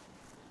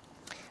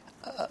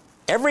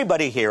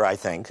 Everybody here, I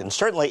think, and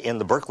certainly in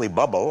the Berkeley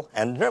bubble,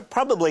 and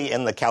probably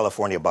in the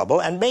California bubble,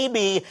 and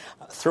maybe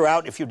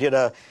throughout, if you did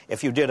a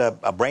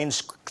brain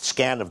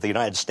scan of the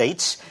United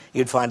States,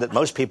 you'd find that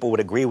most people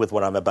would agree with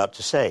what I'm about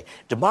to say.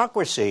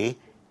 Democracy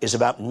is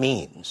about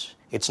means.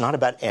 It's not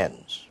about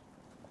ends.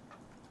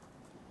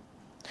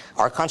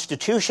 Our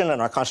Constitution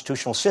and our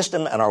constitutional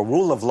system and our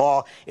rule of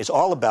law is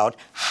all about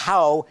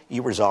how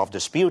you resolve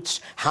disputes,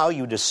 how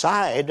you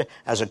decide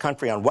as a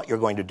country on what you're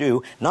going to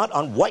do, not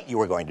on what you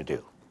are going to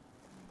do.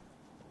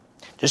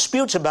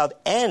 Disputes about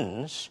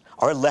ends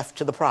are left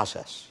to the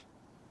process.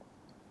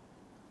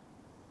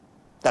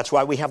 That's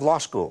why we have law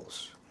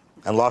schools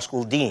and law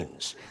school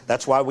deans.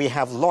 That's why we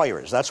have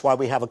lawyers. That's why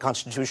we have a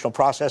constitutional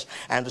process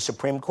and a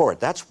Supreme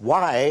Court. That's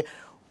why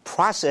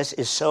process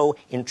is so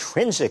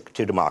intrinsic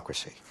to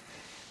democracy.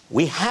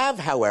 We have,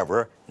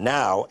 however,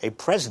 now a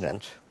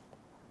president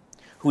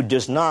who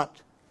does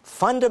not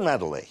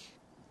fundamentally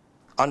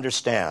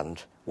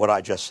understand what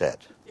I just said.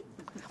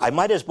 I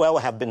might as well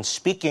have been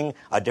speaking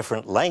a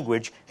different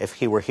language if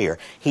he were here.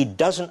 He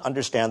doesn't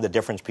understand the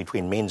difference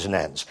between means and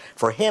ends.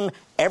 For him,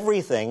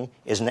 everything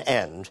is an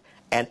end,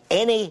 and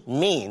any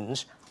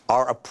means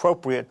are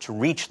appropriate to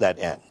reach that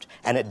end.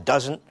 And it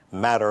doesn't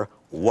matter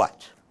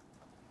what.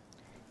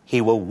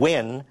 He will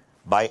win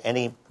by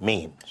any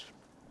means.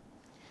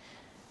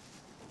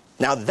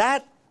 Now,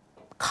 that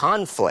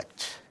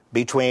conflict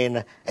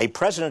between a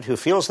president who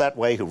feels that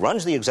way, who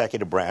runs the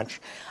executive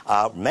branch,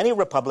 many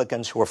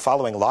Republicans who are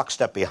following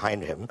lockstep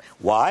behind him.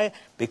 Why?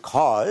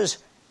 Because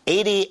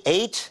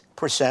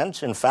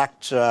 88%, in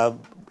fact,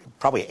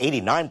 probably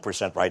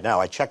 89% right now,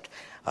 I checked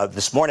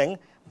this morning,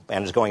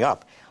 and it's going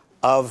up,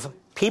 of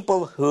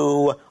people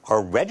who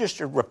are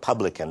registered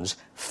Republicans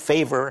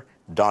favor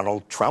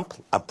Donald Trump,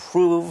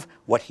 approve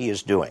what he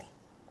is doing.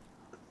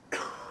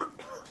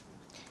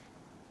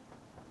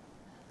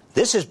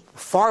 This is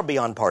far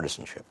beyond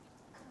partisanship.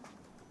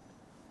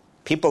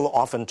 People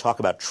often talk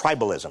about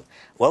tribalism.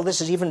 Well, this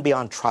is even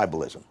beyond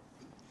tribalism.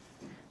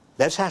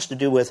 This has to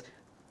do with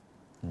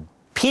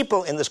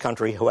people in this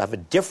country who have a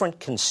different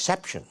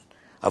conception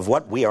of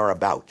what we are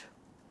about.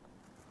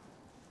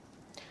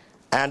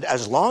 And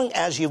as long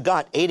as you've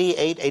got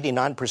 88,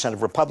 89%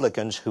 of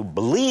Republicans who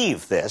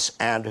believe this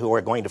and who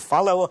are going to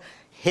follow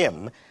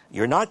him,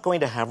 you're not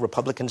going to have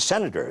Republican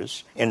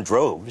senators in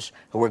droves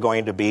who are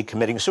going to be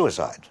committing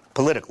suicide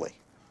politically.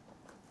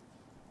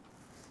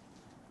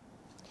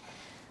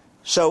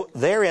 So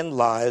therein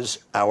lies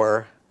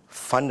our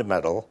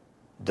fundamental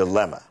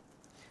dilemma.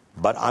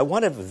 But I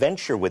want to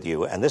venture with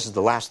you, and this is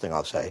the last thing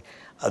I'll say,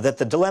 that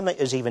the dilemma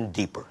is even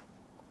deeper.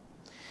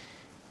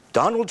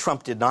 Donald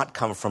Trump did not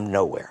come from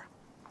nowhere.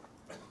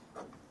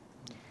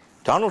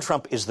 Donald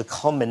Trump is the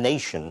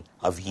culmination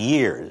of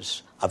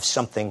years of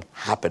something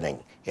happening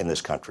in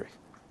this country.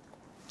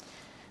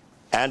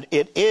 And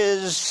it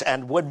is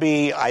and would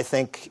be, I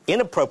think,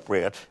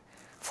 inappropriate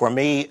for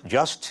me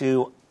just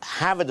to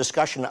have a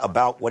discussion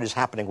about what is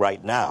happening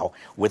right now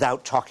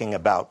without talking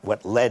about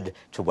what led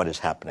to what is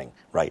happening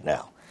right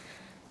now.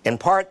 In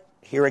part,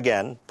 here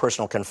again,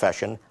 personal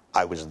confession,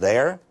 I was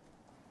there.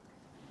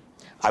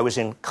 I was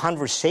in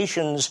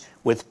conversations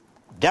with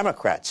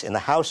Democrats in the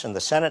House and the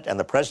Senate and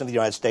the President of the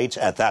United States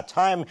at that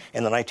time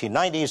in the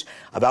 1990s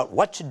about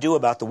what to do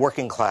about the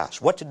working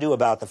class, what to do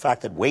about the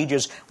fact that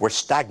wages were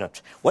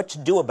stagnant, what to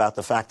do about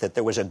the fact that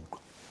there was a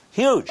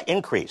huge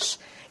increase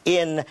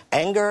in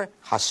anger,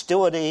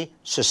 hostility,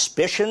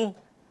 suspicion,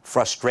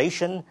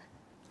 frustration,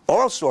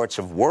 all sorts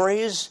of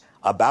worries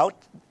about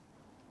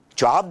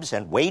jobs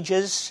and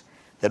wages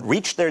that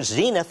reached their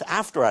zenith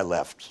after I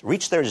left,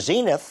 reached their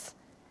zenith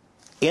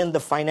in the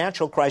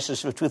financial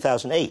crisis of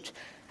 2008.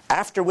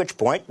 After which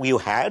point you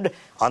had,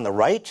 on the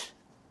right,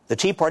 the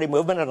Tea Party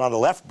movement, and on the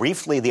left,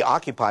 briefly, the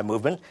Occupy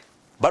movement,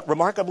 but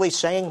remarkably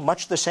saying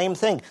much the same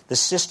thing. The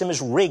system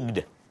is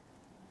rigged.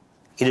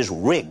 It is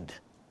rigged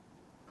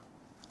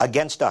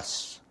against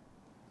us.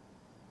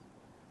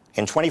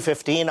 In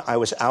 2015, I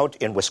was out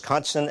in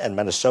Wisconsin and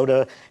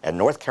Minnesota and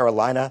North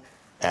Carolina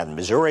and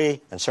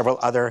Missouri and several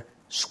other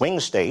swing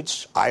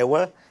states,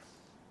 Iowa.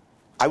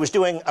 I was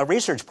doing a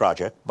research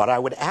project, but I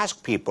would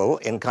ask people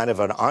in kind of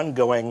an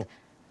ongoing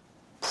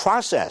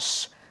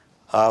process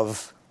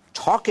of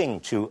talking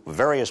to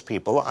various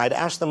people, I'd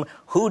ask them,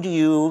 who do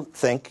you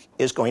think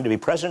is going to be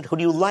president? Who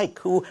do you like?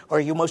 Who are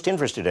you most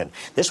interested in?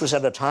 This was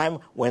at a time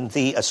when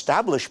the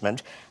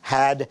establishment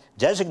had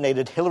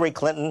designated Hillary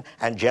Clinton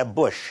and Jeb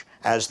Bush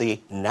as the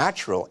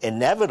natural,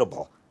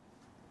 inevitable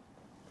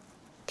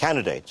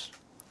candidates.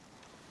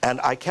 And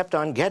I kept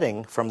on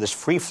getting from this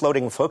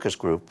free-floating focus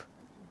group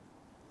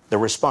the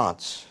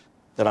response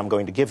that I'm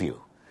going to give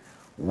you.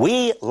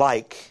 We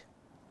like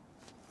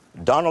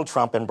Donald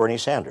Trump and Bernie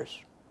Sanders.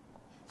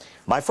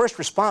 My first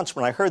response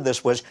when I heard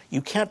this was,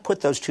 you can't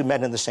put those two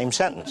men in the same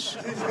sentence.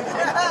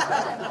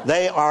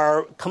 They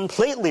are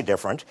completely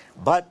different,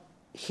 but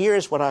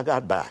here's what I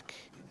got back.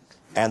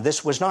 And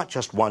this was not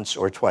just once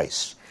or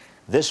twice.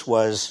 This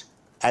was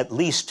at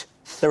least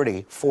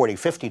 30, 40,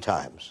 50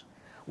 times.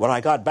 What I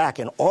got back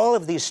in all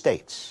of these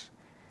states,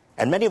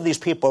 and many of these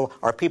people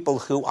are people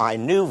who I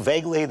knew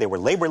vaguely. They were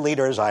labor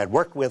leaders I had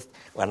worked with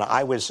when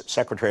I was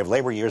Secretary of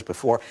Labor years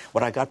before.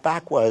 What I got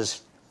back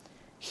was,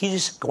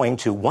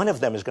 one of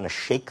them is going to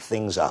shake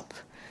things up.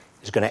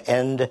 He's going to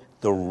end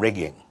the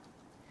rigging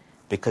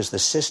because the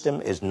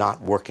system is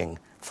not working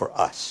for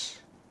us.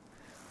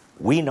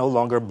 We no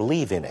longer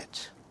believe in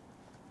it.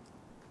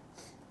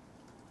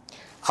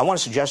 I want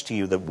to suggest to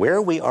you that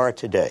where we are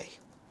today,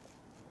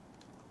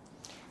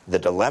 the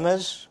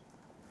dilemmas,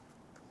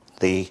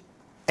 the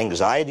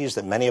anxieties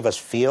that many of us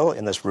feel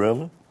in this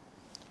room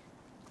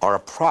are a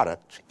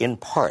product, in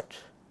part,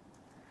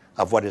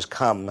 of what has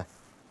come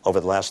over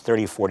the last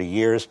 30, 40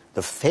 years,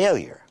 the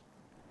failure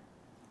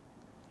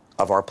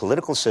of our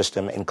political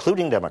system,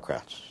 including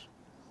Democrats,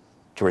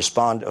 to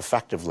respond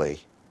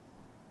effectively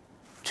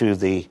to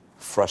the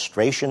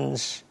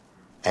frustrations,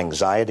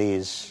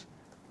 anxieties,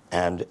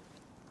 and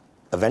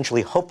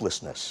eventually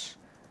hopelessness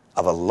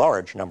of a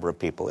large number of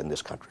people in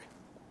this country.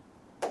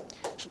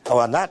 So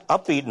on that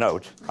upbeat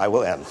note, I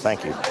will end.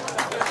 Thank you.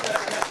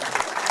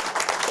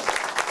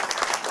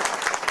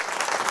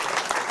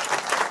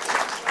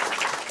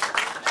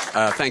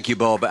 Thank you,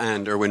 Bob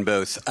and Erwin,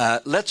 both.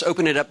 Let's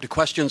open it up to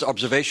questions,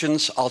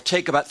 observations. I'll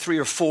take about 3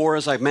 or 4,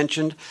 as I've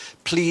mentioned.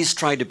 Please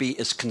try to be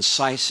as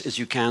concise as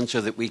you can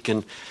so that we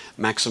can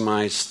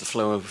maximize the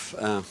flow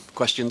of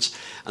questions.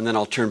 And then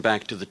I'll turn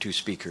back to the 2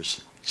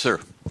 speakers. Sir.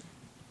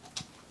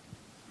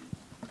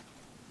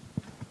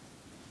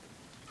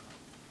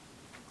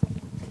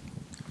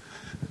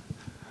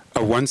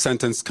 A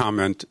one-sentence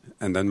comment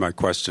and then my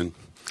question.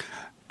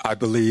 I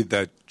believe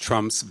that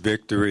Trump's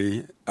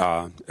victory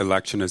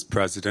election as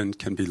president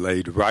can be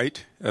laid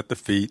right at the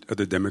feet of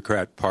the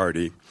Democrat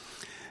Party,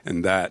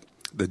 and that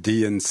the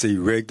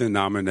DNC rigged the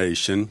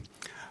nomination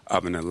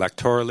of an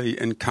electorally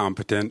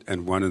incompetent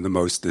and one of the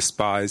most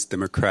despised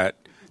Democrat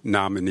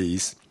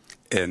nominees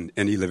in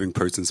any living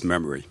person's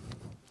memory.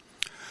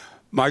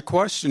 My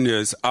question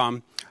is,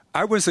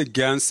 I was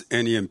against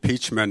any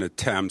impeachment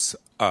attempts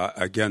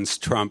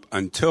against Trump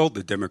until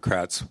the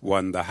Democrats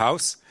won the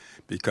House,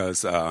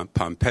 because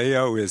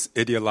Pompeo is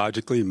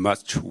ideologically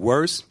much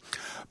worse.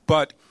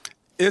 But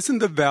isn't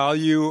the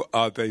value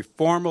of a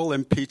formal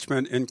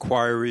impeachment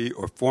inquiry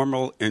or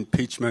formal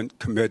impeachment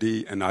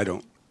committee, and I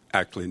don't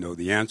actually know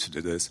the answer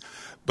to this,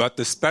 but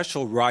the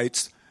special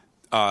rights,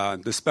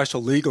 the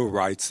special legal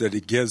rights that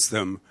it gives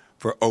them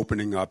for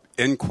opening up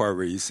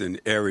inquiries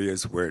in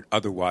areas where it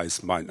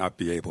otherwise might not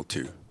be able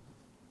to?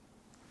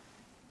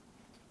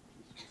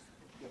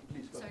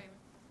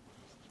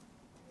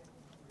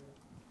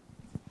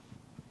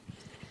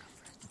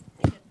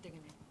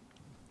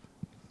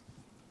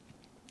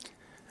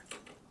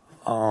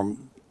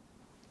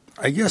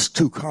 I guess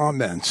 2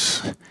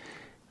 comments.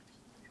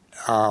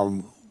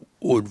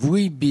 Would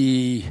we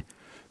be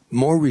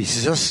more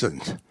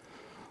resistant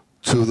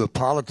to the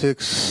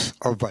politics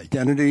of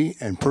identity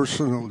and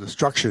personal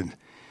destruction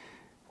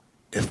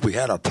if we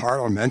had a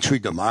parliamentary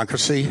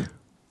democracy?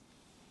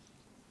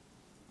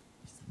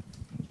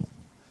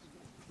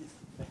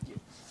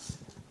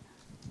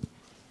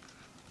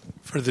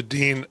 For the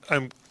Dean,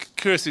 I'm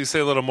curious to say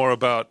a little more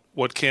about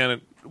what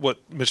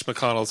Mitch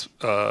McConnell's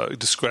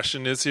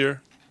discretion is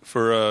here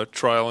for a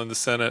trial in the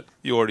Senate.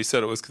 You already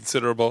said it was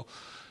considerable.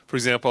 For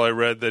example, I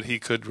read that he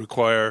could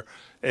require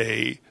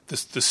the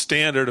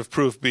standard of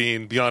proof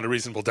being beyond a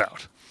reasonable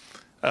doubt.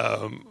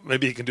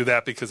 Maybe he can do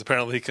that because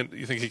apparently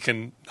you think he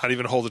can not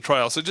even hold a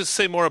trial. So just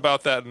say more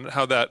about that and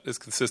how that is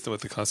consistent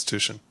with the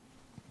Constitution.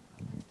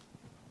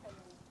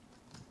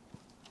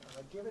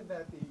 Given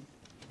that the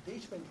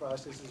impeachment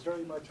process is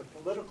very much a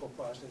political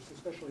process,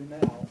 especially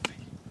now,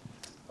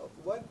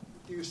 what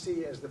do you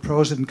see as the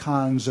pros and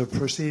cons of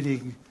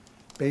proceeding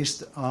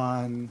based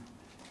on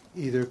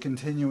either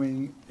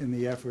continuing in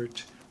the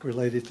effort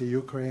related to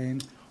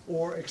Ukraine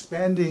or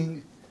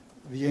expanding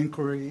the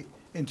inquiry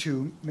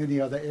into many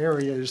other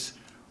areas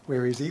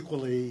where he's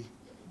equally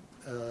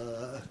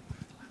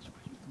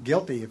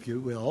guilty, if you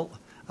will,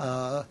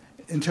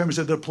 in terms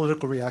of the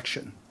political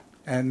reaction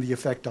and the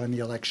effect on the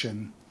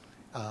election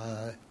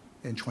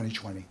in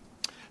 2020?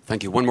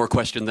 Thank you. One more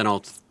question, then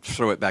I'll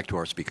throw it back to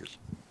our speakers.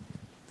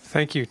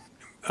 Thank you.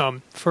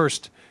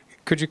 First,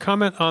 could you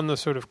comment on the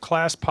sort of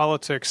class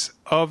politics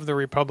of the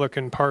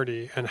Republican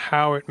Party and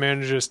how it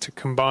manages to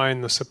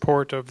combine the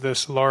support of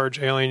this large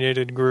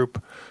alienated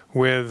group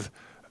with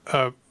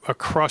a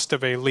crust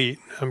of elite?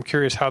 I'm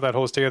curious how that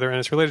holds together, and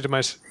it's related to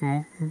my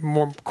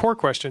more core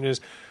question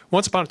is,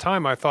 once upon a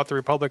time, I thought the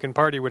Republican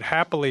Party would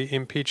happily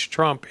impeach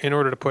Trump in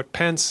order to put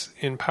Pence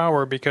in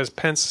power because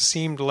Pence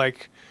seemed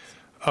like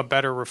a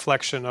better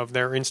reflection of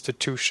their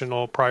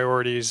institutional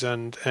priorities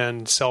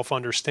and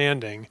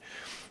self-understanding.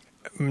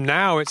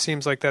 Now it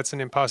seems like that's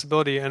an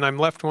impossibility, and I'm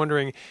left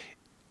wondering,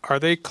 are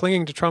they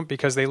clinging to Trump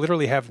because they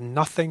literally have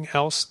nothing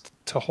else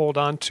to hold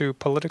on to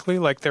politically?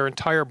 Like their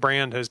entire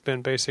brand has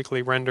been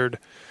basically rendered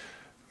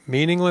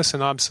meaningless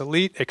and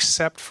obsolete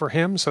except for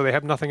him, so they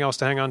have nothing else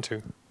to hang on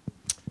to.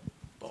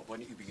 Bob, why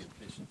don't you begin,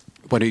 please?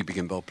 Why don't you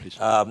begin, Bob, please?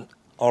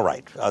 All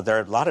right. There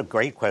are a lot of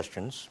great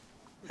questions.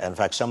 In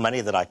fact, so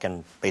many that I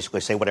can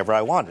basically say whatever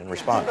I want and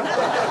respond.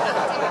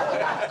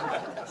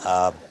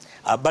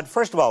 But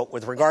first of all,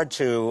 with regard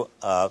to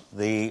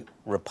the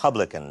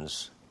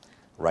Republicans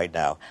right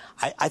now,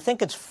 I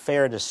think it's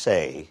fair to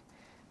say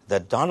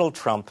that Donald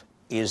Trump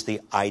is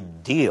the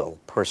ideal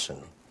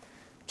person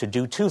to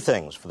do 2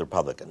 things for the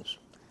Republicans: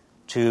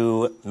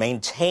 to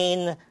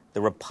maintain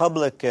the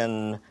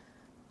Republican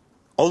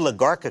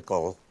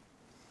oligarchical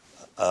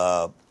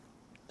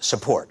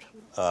support,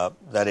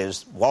 that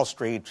is, Wall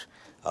Street,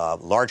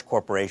 large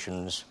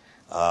corporations,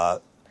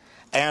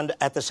 and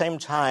at the same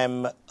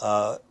time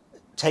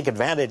take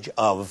advantage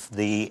of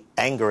the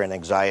anger and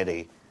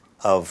anxiety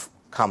of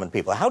common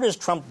people. How does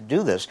Trump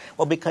do this?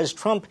 Well, because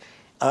Trump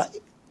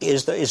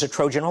is a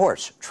Trojan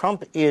horse.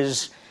 Trump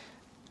is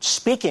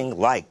speaking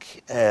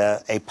like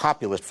a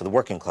populist for the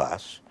working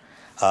class,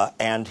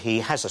 and he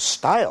has a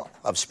style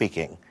of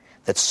speaking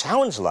that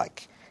sounds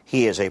like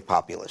he is a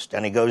populist,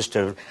 and he goes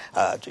to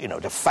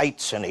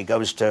fights, and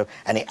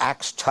he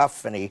acts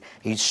tough, and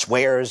he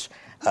swears,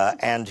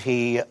 And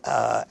he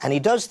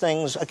does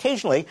things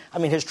occasionally. I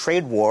mean, his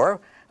trade war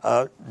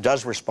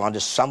does respond to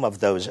some of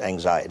those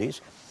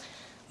anxieties.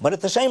 But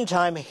at the same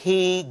time,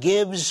 he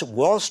gives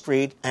Wall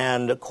Street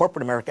and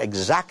corporate America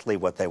exactly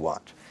what they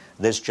want.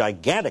 This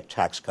gigantic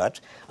tax cut,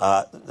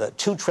 the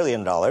 $2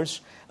 trillion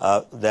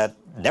that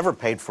never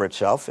paid for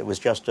itself. It was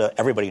just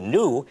everybody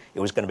knew it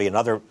was going to be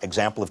another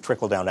example of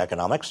trickle-down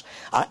economics.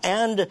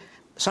 And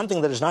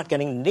something that is not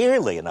getting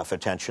nearly enough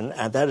attention,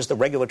 and that is the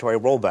regulatory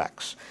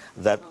rollbacks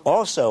that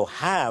also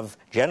have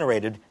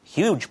generated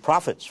huge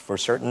profits for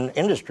certain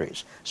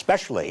industries,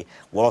 especially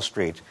Wall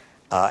Street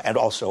and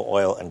also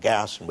oil and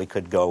gas, and we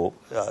could go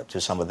to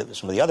some of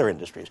the other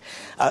industries.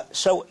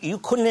 So you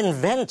couldn't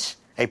invent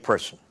a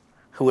person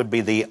who would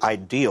be the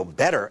ideal,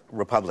 better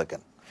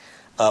Republican.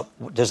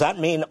 Does that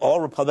mean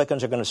all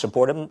Republicans are going to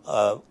support him?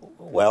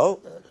 Well,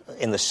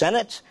 in the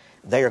Senate,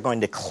 they are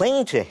going to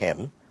cling to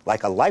him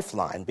like a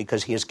lifeline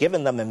because he has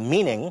given them a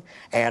meaning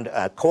and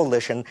a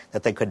coalition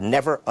that they could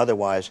never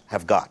otherwise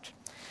have got.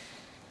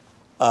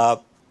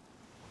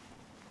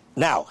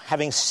 Now,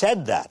 having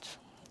said that,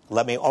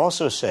 let me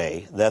also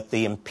say that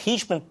the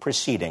impeachment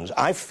proceedings,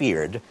 I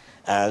feared,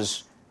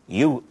 as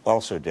you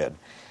also did,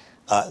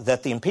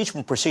 that the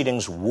impeachment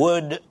proceedings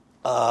would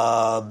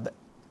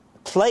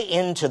play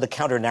into the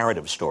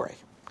counter-narrative story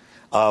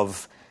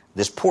of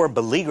this poor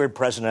beleaguered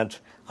president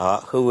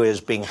who is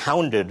being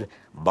hounded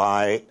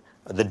by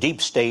the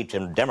deep state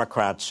and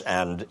Democrats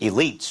and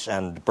elites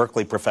and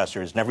Berkeley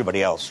professors and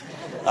everybody else.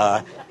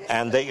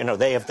 And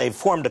they've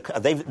formed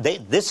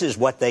this is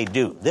what they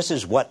do. This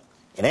is what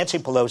Nancy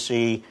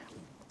Pelosi,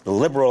 the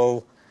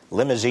liberal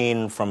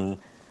limousine from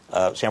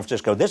San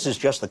Francisco, this is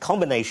just the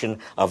culmination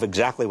of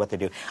exactly what they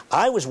do.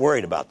 I was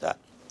worried about that.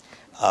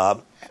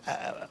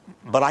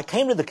 But I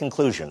came to the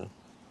conclusion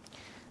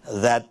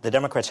that the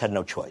Democrats had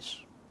no choice.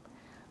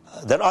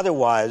 That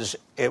otherwise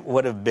it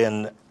would have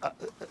been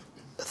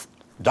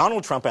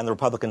Donald Trump and the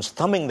Republicans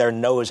thumbing their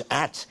nose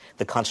at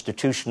the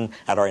Constitution,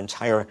 at our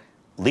entire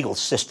legal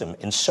system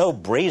in so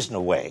brazen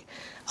a way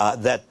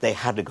that they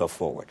had to go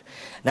forward.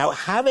 Now,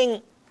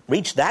 having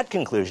reached that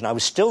conclusion, I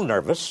was still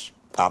nervous,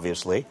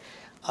 obviously,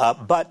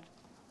 but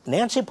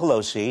Nancy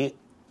Pelosi,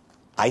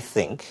 I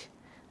think,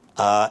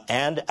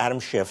 and Adam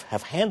Schiff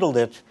have handled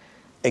it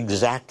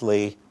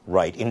exactly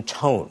right in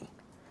tone.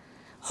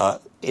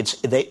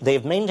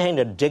 They've maintained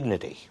a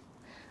dignity.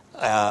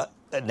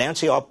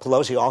 Nancy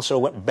Pelosi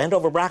also bent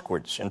over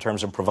backwards in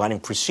terms of providing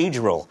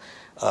procedural,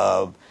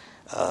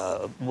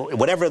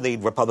 whatever the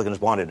Republicans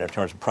wanted in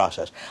terms of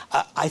process.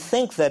 I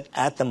think that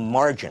at the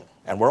margin,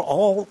 and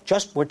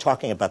we're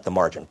talking about the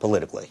margin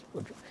politically,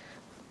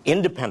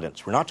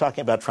 independents. We're not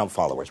talking about Trump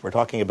followers. We're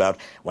talking about,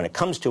 when it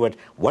comes to it,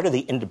 what are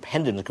the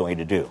independents going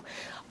to do?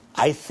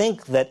 I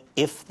think that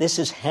if this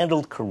is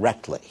handled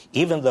correctly,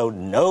 even though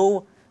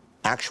no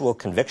actual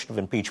conviction of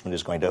impeachment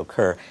is going to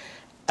occur,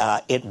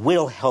 it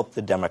will help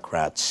the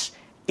Democrats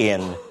in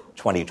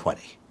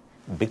 2020.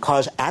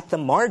 Because at the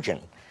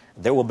margin,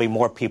 there will be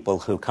more people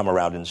who come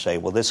around and say,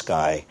 well, this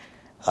guy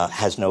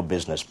has no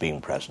business being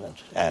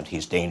president, and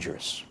he's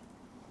dangerous.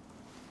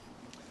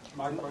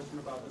 My question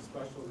about the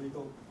special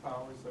legal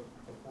powers of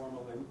the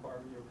formal inquiry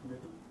or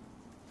committee.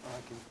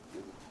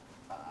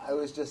 I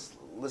was just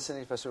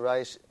listening to Professor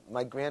Reich.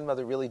 My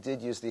grandmother really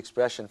did use the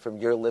expression "from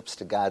your lips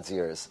to God's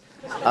ears."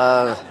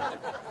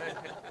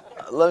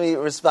 Let me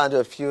respond to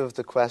a few of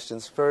the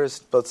questions.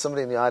 First, both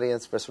somebody in the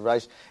audience, Professor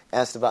Reich,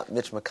 asked about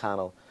Mitch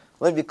McConnell.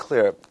 Let me be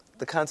clear.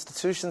 The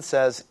Constitution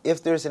says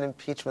if there's an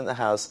impeachment in the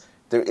House,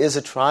 there is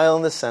a trial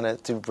in the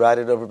Senate to be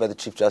presided over by the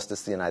Chief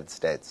Justice of the United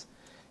States.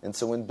 And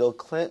so when Bill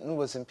Clinton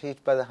was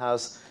impeached by the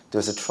House, there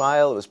was a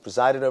trial. It was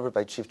presided over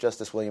by Chief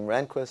Justice William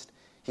Rehnquist.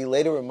 He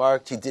later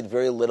remarked he did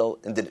very little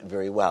and did it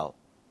very well.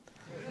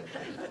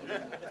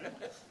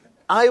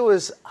 I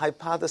was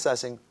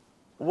hypothesizing,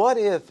 what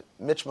if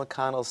Mitch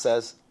McConnell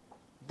says,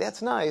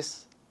 that's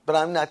nice, but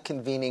I'm not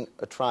convening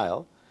a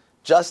trial.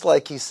 Just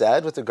like he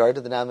said with regard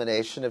to the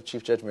nomination of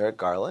Chief Judge Merrick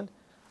Garland,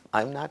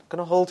 I'm not going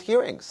to hold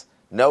hearings.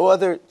 No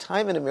other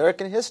time in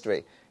American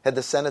history had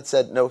the Senate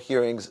said no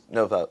hearings,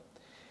 no vote.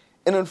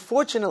 And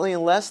unfortunately,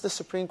 unless the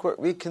Supreme Court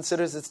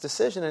reconsiders its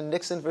decision in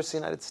Nixon versus the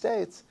United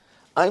States,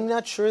 I'm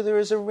not sure there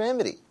is a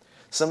remedy.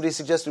 Somebody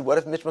suggested, what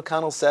if Mitch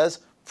McConnell says,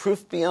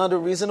 proof beyond a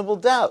reasonable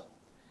doubt?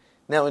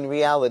 Now, in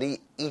reality,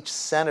 each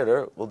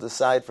senator will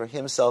decide for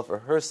himself or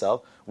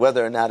herself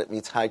whether or not it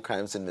meets high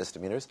crimes and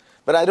misdemeanors.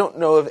 But I don't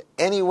know of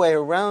any way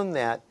around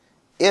that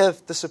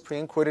if the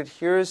Supreme Court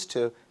adheres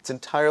to. It's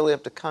entirely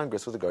up to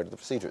Congress with regard to the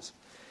procedures.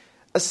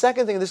 A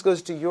second thing, this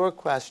goes to your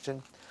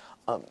question.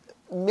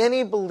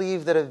 Many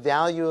believe that a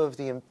value of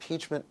the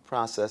impeachment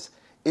process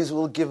is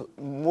we'll give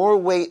more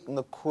weight in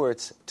the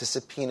courts to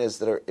subpoenas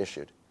that are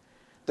issued.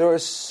 There are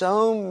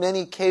so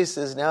many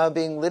cases now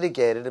being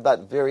litigated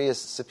about various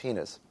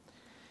subpoenas.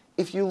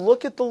 If you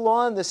look at the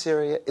law in this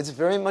area, it's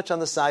very much on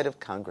the side of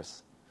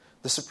Congress.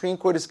 The Supreme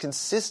Court has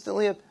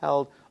consistently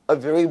upheld a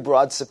very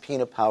broad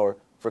subpoena power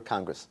for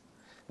Congress.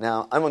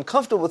 Now, I'm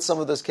uncomfortable with some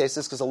of those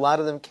cases because a lot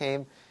of them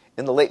came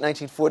in the late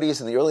 1940s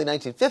and the early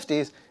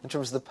 1950s in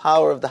terms of the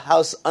power of the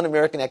House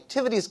Un-American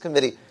Activities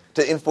Committee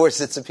to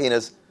enforce its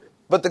subpoenas,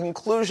 but the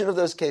conclusion of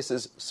those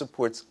cases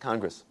supports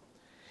Congress.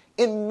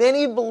 And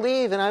many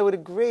believe, and I would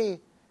agree,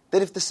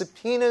 that if the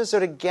subpoenas are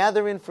to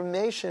gather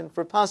information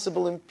for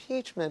possible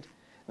impeachment,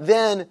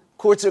 then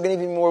courts are going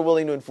to be more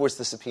willing to enforce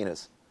the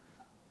subpoenas.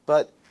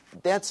 But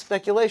that's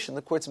speculation.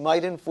 The courts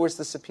might enforce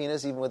the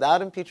subpoenas even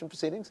without impeachment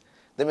proceedings.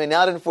 They may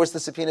not enforce the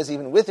subpoenas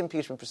even with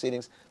impeachment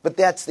proceedings, but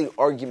that's the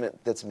argument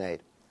that's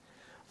made.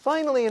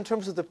 Finally, in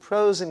terms of the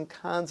pros and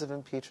cons of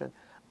impeachment,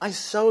 I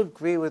so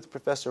agree with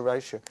Professor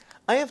Reich here.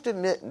 I have to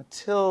admit,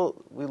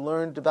 until we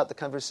learned about the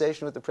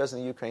conversation with the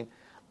President of Ukraine,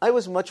 I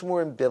was much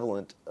more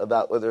ambivalent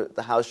about whether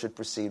the House should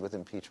proceed with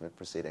impeachment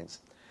proceedings.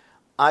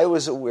 I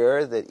was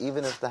aware that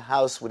even if the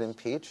House would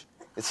impeach,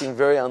 it seemed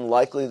very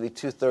unlikely to be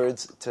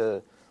two-thirds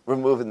to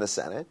remove in the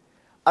Senate.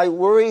 I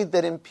worried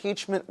that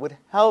impeachment would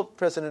help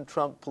President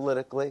Trump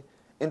politically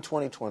in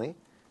 2020,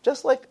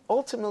 just like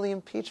ultimately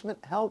impeachment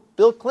helped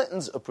Bill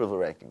Clinton's approval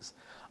rankings.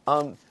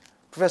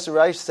 Professor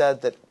Reich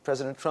said that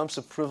President Trump's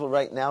approval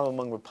right now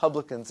among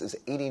Republicans is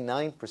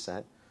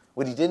 89%.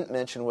 What he didn't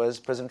mention was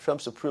President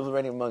Trump's approval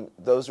rating among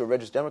those who are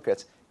registered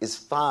Democrats is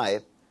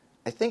 5.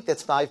 I think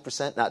that's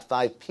 5%, not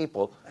 5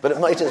 people, but it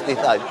might just be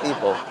 5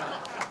 people.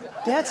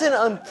 That's an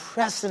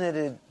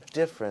unprecedented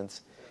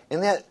difference.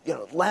 In that,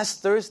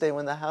 last Thursday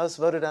when the House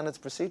voted on its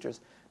procedures,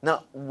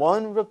 not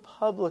one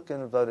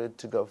Republican voted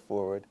to go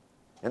forward,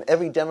 and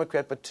every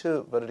Democrat but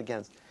 2 voted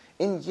against.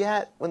 And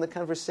yet, when the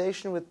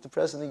conversation with the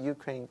President of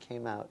Ukraine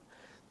came out,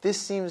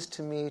 this seems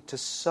to me to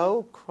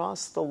so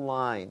cross the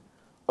line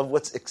of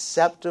what's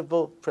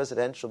acceptable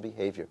presidential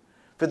behavior.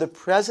 For the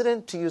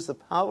president to use the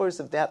powers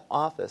of that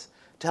office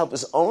to help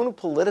his own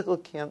political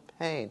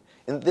campaign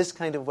in this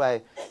kind of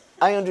way,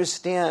 I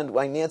understand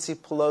why Nancy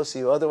Pelosi,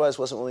 who otherwise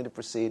wasn't willing to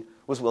proceed,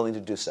 was willing to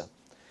do so.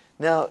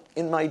 Now,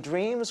 in my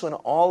dreams, when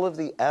all of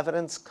the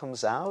evidence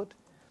comes out,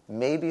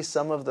 maybe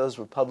some of those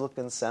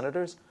Republican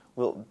senators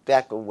will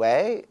back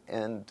away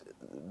and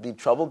be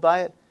troubled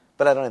by it,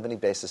 but I don't have any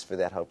basis for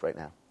that hope right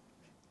now.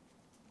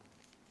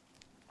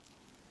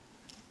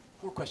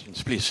 More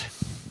questions, please.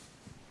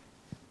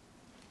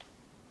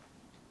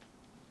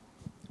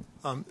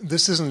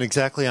 This isn't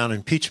exactly on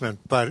impeachment,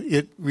 but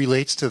it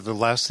relates to the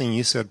last thing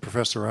you said,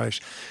 Professor Reich.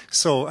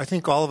 So I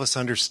think all of us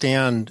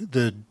understand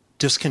the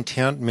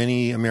discontent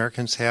many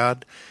Americans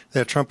had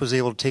that Trump was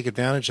able to take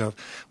advantage of.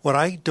 What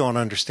I don't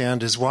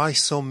understand is why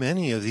so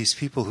many of these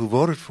people who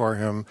voted for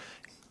him,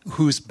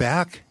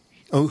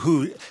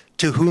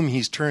 to whom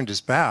he's turned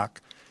his back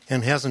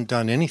and hasn't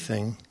done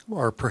anything,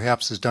 or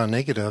perhaps has done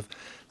negative,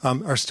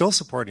 are still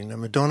supporting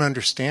him and don't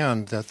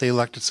understand that they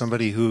elected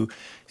somebody who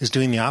is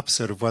doing the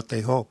opposite of what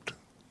they hoped.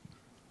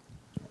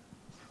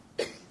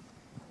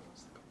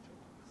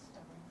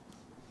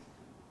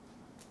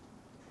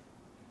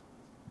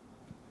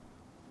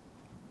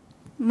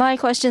 My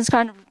question is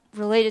kind of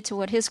related to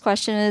what his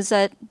question is,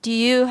 that do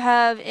you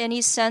have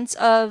any sense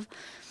of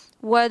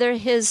whether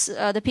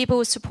the people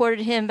who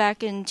supported him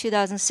back in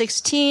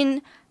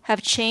 2016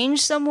 have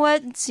changed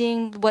somewhat,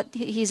 seeing what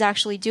he's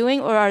actually doing,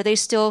 or are they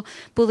still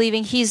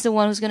believing he's the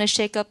one who's going to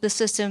shake up the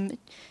system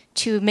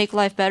to make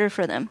life better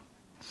for them?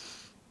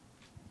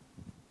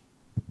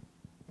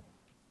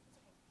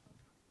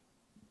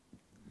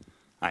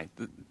 Hi.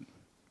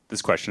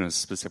 This question is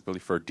specifically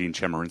for Dean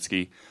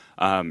Chemerinsky.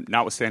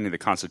 Notwithstanding the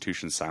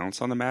Constitution's silence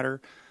on the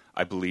matter,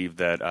 I believe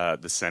that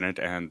the Senate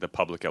and the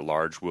public at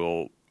large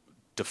will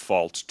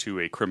default to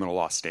a criminal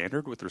law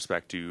standard with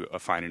respect to a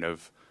finding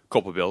of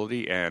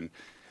culpability, and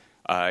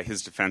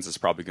his defense is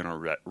probably going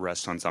to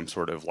rest on some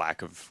sort of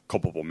lack of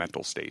culpable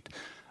mental state.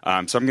 So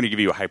I'm going to give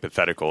you a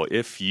hypothetical.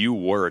 If you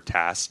were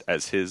tasked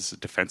as his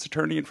defense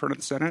attorney in front of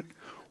the Senate,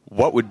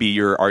 what would be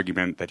your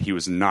argument that he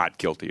was not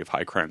guilty of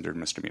high crimes or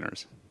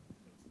misdemeanors?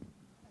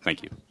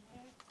 Thank you.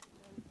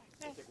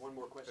 I'll take one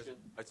more question.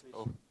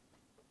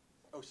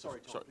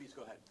 Sorry, Tom, please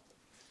go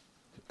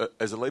ahead.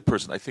 As a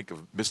layperson, I think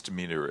of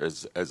misdemeanor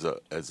as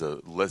a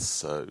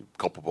less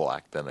culpable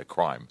act than a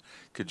crime.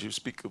 Could you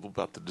speak a little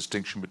about the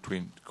distinction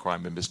between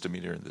crime and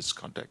misdemeanor in this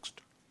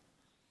context?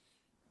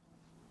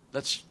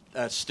 Let's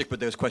stick with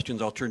those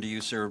questions. I'll turn to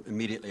you, sir,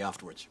 immediately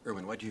afterwards.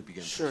 Erwin, why don't you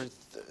begin? Sure.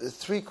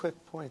 3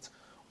 quick points.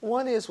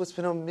 One is what's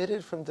been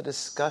omitted from the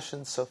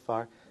discussion so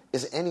far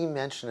is any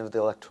mention of the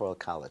Electoral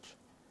College.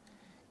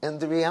 And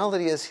the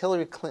reality is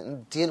Hillary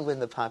Clinton did win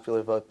the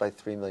popular vote by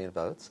 3 million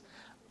votes.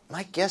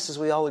 My guess is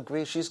we all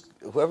agree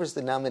whoever's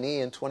the nominee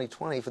in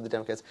 2020 for the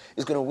Democrats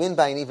is going to win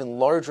by an even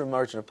larger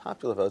margin of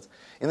popular votes.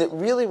 And that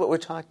really what we're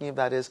talking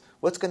about is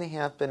what's going to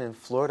happen in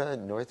Florida,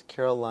 North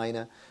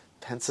Carolina,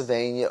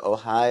 Pennsylvania,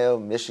 Ohio,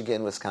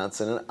 Michigan,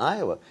 Wisconsin, and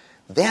Iowa.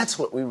 That's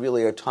what we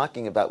really are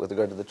talking about with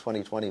regard to the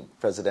 2020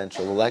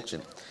 presidential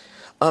election.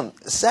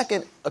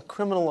 Second, a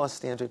criminal law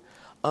standard.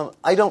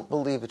 I don't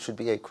believe it should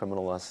be a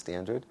criminal law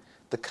standard.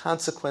 The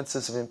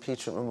consequences of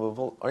impeachment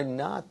removal are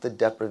not the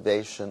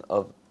deprivation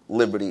of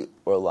liberty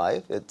or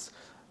life.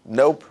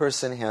 No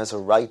person has a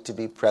right to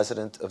be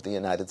president of the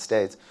United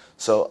States.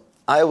 So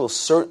I will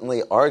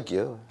certainly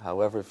argue,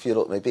 however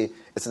futile it may be,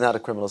 it's not a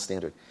criminal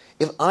standard.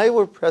 If I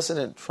were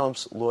President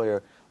Trump's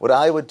lawyer, what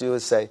I would do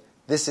is say,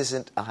 this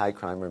isn't a high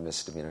crime or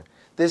misdemeanor.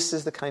 This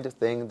is the kind of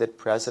thing that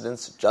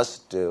presidents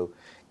just do.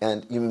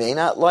 And you may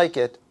not like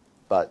it,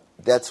 but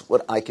that's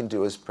what I can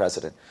do as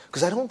president.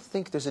 Because I don't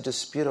think there's a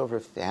dispute over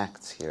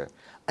facts here.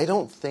 I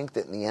don't think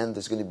that in the end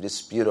there's going to be a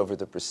dispute over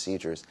the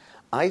procedures.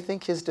 I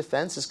think his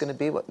defense is going to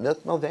be what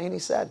Mick Mulvaney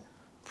said.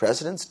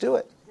 Presidents do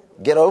it.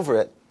 Get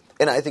over it.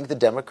 And I think the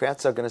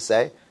Democrats are going to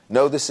say,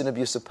 no, this is an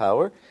abuse of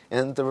power.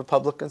 And the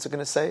Republicans are going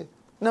to say,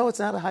 no, it's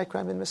not a high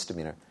crime and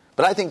misdemeanor.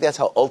 But I think that's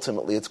how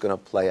ultimately it's going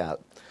to play out.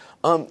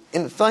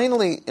 And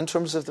finally, in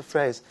terms of the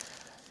phrase,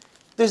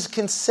 there's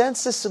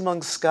consensus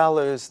among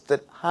scholars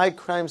that high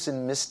crimes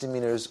and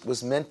misdemeanors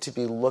was meant to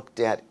be looked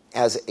at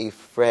as a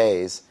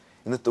phrase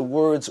and that the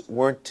words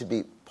weren't to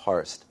be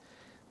parsed.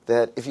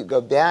 That if you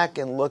go back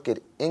and look at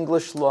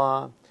English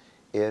law,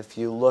 if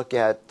you look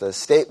at the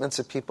statements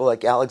of people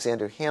like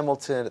Alexander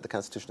Hamilton at the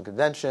Constitutional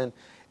Convention,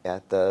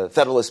 at the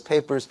Federalist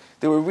Papers,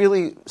 they were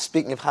really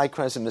speaking of high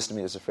crimes and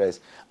misdemeanors as a phrase.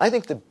 I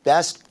think the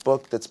best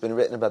book that's been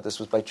written about this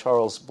was by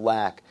Charles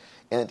Black,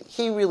 and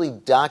he really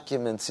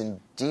documents in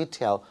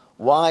detail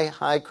why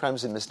high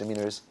crimes and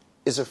misdemeanors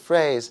is a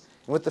phrase,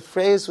 and what the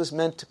phrase was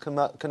meant to come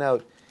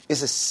out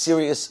is a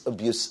serious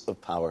abuse of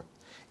power.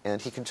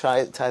 And he can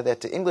tie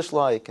that to English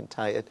law, he can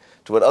tie it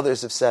to what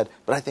others have said,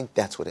 but I think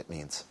that's what it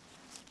means.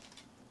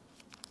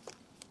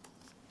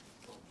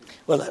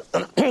 Well,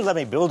 let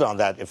me build on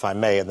that, if I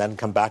may, and then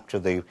come back to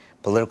the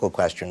political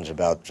questions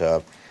about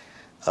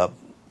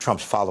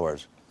Trump's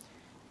followers.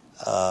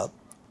 I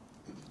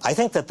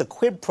think that the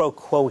quid pro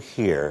quo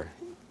here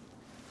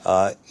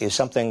is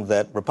something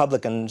that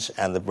Republicans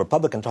and the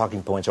Republican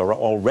talking points are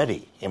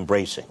already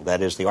embracing.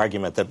 That is the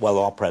argument that, well,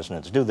 all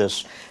presidents do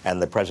this,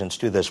 and the presidents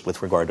do this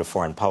with regard to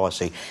foreign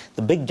policy.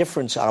 The big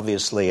difference,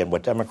 obviously, and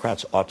what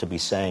Democrats ought to be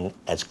saying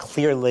as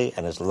clearly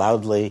and as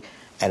loudly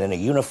and in a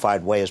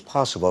unified way as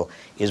possible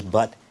is,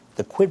 but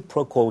the quid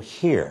pro quo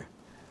here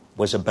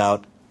was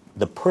about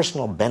the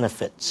personal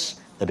benefits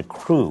that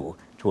accrue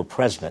to a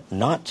president,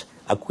 not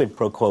a quid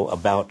pro quo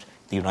about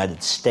the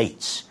United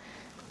States.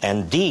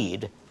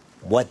 Indeed,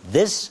 what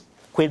this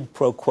quid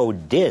pro quo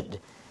did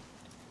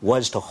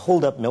was to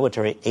hold up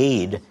military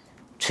aid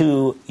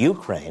to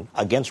Ukraine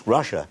against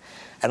Russia.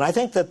 And I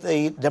think that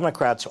the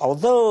Democrats,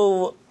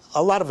 although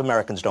a lot of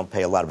Americans don't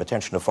pay a lot of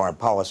attention to foreign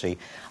policy,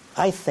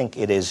 I think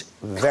it is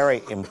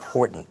very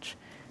important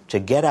to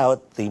get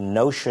out the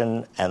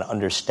notion and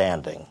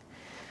understanding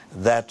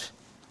that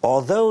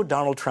although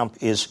Donald Trump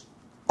is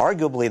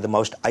arguably the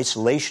most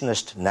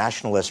isolationist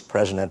nationalist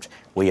president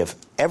we have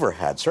ever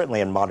had, certainly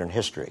in modern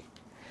history,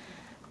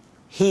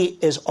 he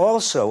is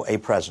also a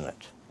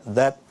president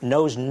that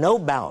knows no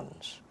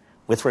bounds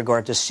with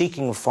regard to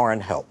seeking foreign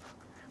help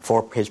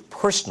for his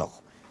personal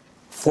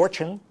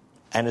fortune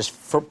and his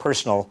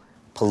personal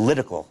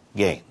political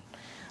gain.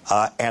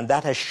 And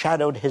that has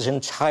shadowed his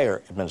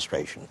entire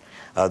administration.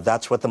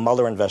 That's what the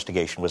Mueller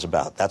investigation was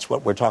about. That's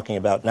what we're talking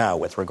about now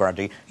with regard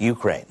to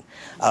Ukraine.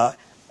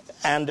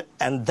 And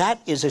that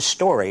is a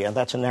story, and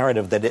that's a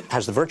narrative that it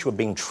has the virtue of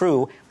being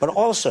true, but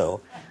also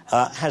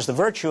has the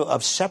virtue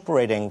of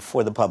separating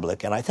for the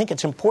public, and I think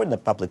it's important that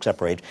the public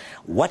separate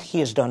what he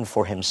has done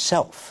for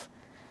himself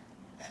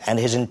and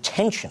his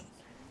intention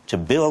to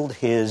build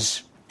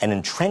his and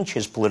entrench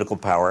his political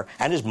power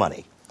and his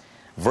money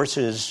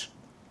versus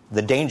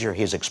the danger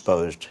he's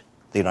exposed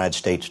the United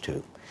States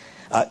to.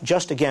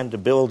 Just again, to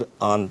build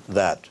on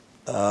that,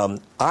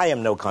 I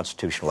am no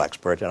constitutional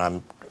expert, and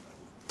I'm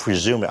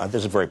presuming,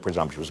 this is very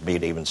presumptuous of me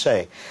to even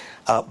say,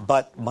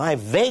 but my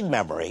vague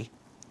memory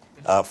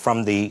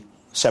from the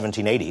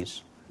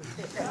 1780s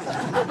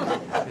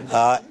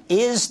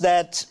is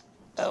that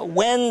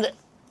when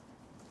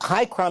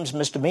high crimes and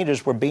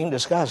misdemeanors were being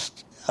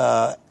discussed,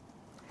 there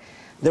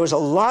was a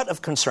lot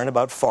of concern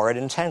about foreign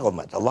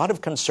entanglement, a lot of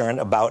concern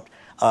about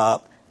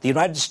the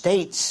United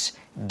States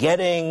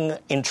getting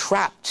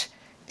entrapped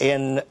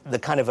in the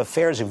kind of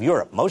affairs of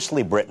Europe,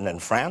 mostly Britain and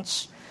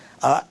France.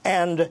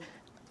 And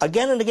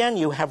again,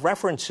 you have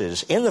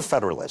references in the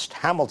Federalist,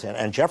 Hamilton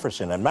and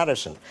Jefferson and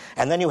Madison.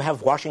 And then you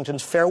have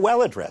Washington's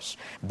farewell address.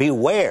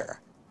 Beware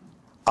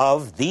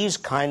of these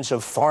kinds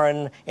of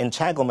foreign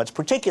entanglements,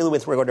 particularly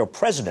with regard to a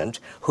president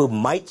who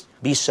might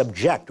be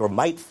subject or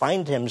might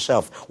find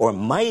himself or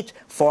might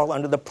fall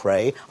under the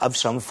prey of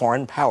some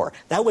foreign power.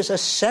 That was a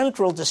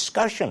central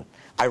discussion,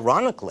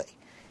 ironically,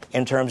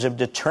 in terms of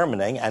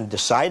determining and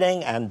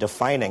deciding and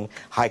defining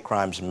high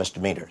crimes and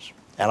misdemeanors.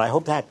 And I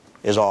hope that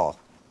is all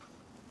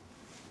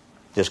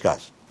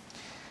discussed.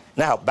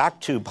 Now, back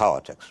to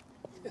politics.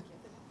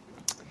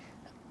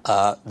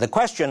 The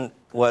question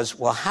was,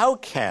 well, how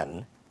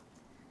can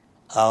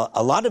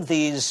a lot of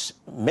these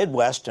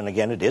Midwest, and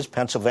again, it is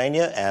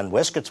Pennsylvania and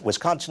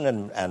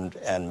Wisconsin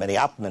and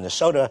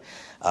Minnesota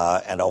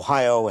and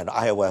Ohio and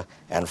Iowa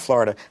and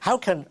Florida,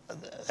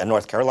 and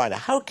North Carolina,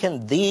 how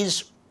can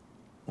these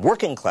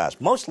working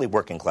class, mostly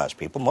working class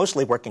people,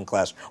 mostly working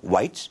class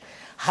whites,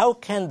 how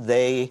can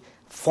they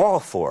fall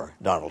for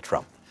Donald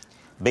Trump?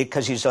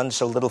 because he's done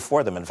so little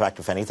for them. In fact,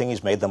 if anything,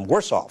 he's made them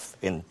worse off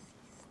in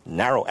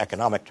narrow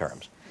economic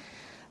terms.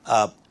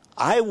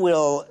 I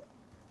will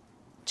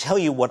tell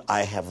you what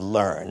I have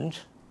learned,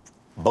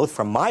 both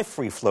from my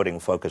free-floating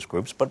focus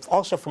groups, but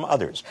also from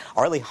others.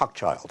 Arlie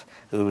Hochschild,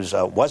 who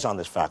was on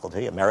this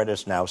faculty,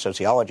 emeritus, now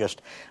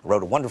sociologist,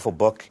 wrote a wonderful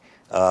book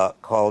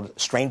called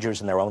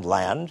Strangers in Their Own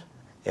Land.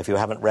 If you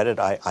haven't read it,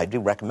 I do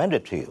recommend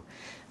it to you,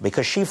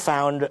 because she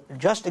found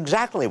just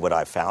exactly what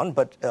I found,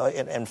 but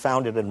and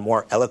found it in a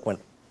more eloquent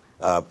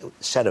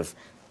set of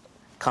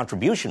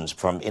contributions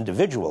from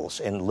individuals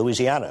in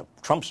Louisiana,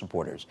 Trump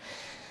supporters.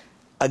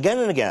 Again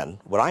and again,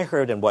 what I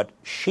heard and what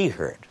she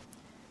heard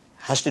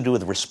has to do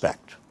with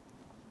respect.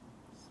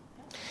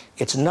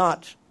 It's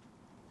not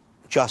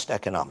just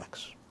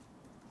economics.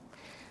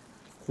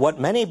 What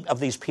many of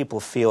these people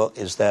feel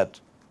is that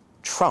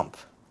Trump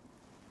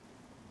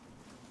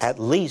at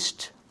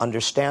least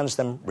understands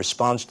them,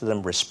 responds to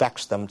them,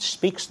 respects them,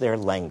 speaks their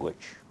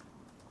language.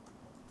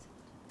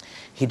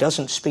 He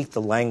doesn't speak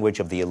the language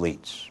of the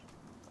elites.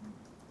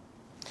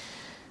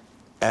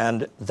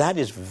 And that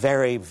is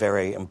very,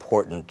 very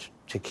important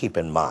to keep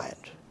in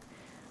mind.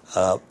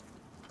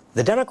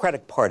 The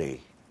Democratic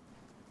Party,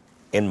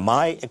 in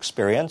my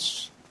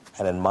experience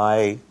and in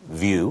my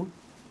view,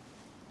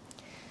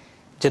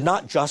 did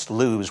not just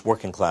lose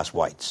working class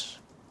whites.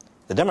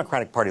 The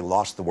Democratic Party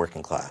lost the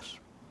working class.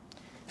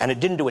 And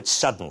it didn't do it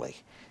suddenly.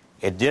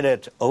 It did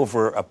it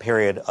over a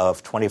period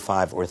of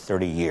 25 or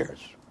 30 years.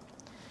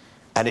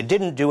 And it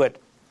didn't do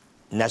it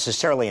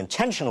necessarily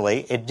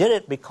intentionally. It did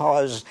it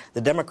because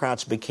the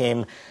Democrats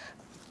became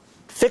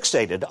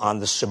fixated on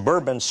the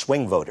suburban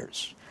swing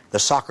voters, the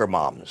soccer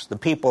moms, the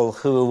people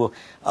who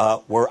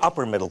were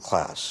upper middle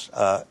class.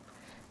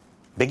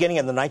 Beginning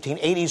in the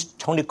 1980s,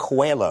 Tony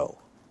Coelho,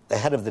 the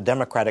head of the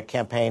Democratic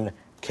Campaign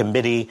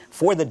Committee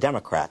for the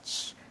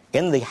Democrats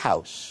in the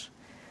House,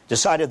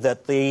 decided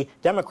that the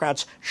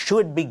Democrats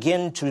should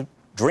begin to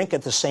drink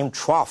at the same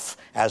trough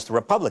as the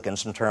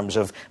Republicans in terms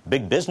of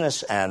big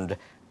business and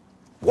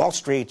Wall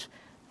Street.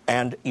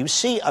 And you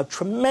see a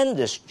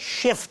tremendous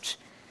shift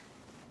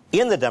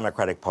in the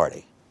Democratic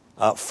Party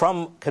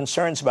from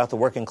concerns about the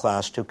working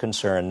class to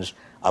concerns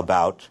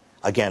about,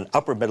 again,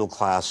 upper middle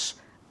class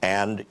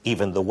and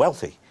even the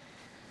wealthy.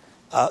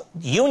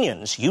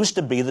 Unions used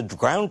to be the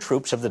ground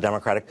troops of the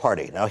Democratic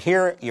Party. Now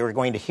here you're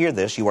going to hear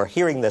this. You are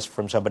hearing this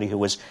from somebody who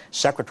was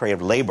Secretary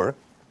of Labor.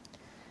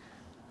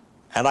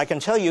 And I can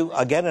tell you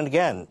again and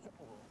again,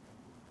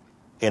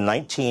 in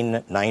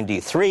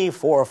 1993,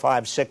 4,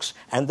 5, 6,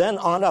 and then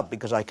on up,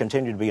 because I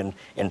continue to be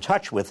in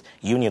touch with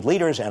union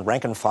leaders and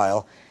rank and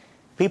file,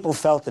 people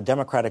felt the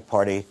Democratic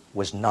Party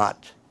was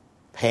not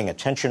paying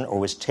attention or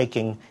was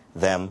taking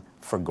them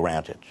for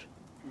granted.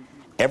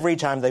 Every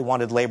time they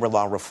wanted labor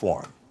law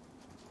reform,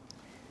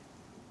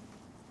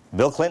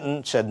 Bill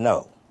Clinton said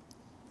no.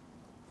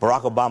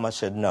 Barack Obama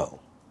said no.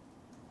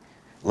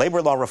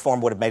 Labor law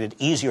reform would have made it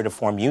easier to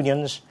form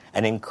unions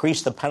and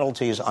increase the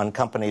penalties on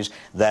companies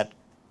that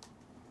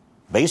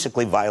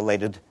basically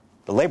violated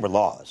the labor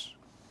laws.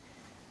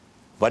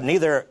 But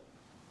neither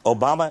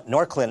Obama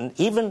nor Clinton,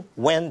 even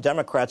when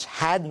Democrats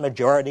had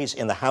majorities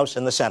in the House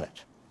and the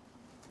Senate,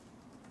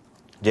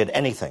 did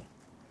anything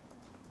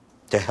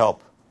to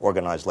help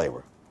organize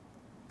labor.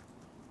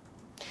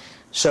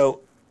 So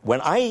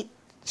when I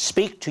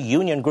speak to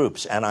union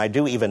groups, and I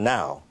do even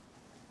now,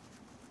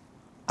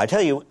 I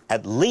tell you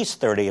at least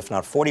 30, if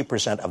not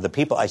 40% of the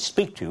people I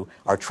speak to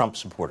are Trump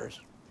supporters.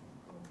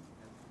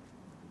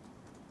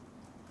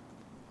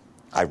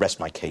 I rest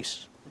my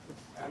case.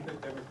 And the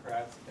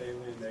Democrats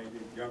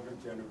alienated younger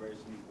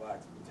generation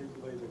blacks,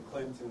 particularly the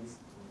Clintons,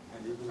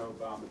 and even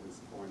Obama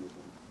disappointed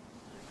them.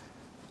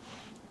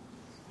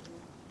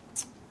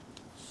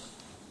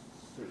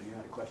 So you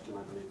had a question,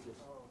 I believe.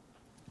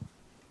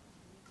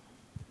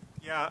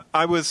 Yeah,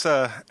 I was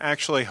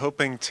actually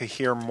hoping to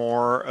hear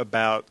more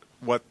about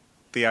what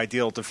the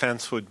ideal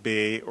defense would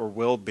be or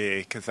will be,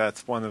 because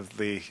that's one of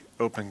the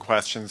open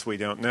questions we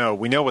don't know.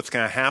 We know what's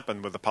going to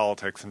happen with the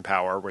politics and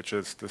power, which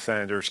is the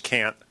senators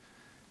can't,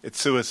 it's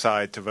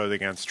suicide to vote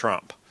against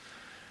Trump.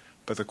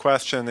 But the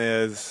question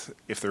is,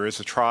 if there is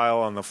a trial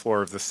on the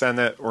floor of the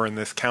Senate or in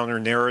this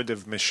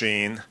counter-narrative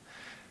machine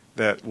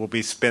that will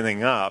be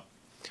spinning up,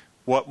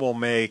 what will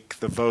make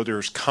the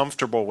voters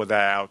comfortable with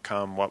that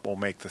outcome, what will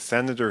make the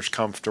senators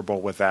comfortable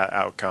with that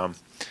outcome.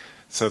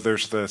 So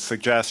there's the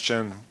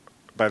suggestion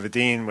by the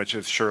dean, which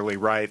is surely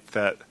right,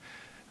 that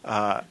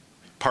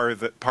part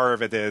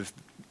of it is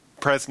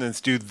presidents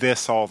do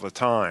this all the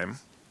time.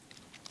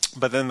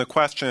 But then the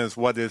question is,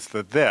 what is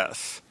the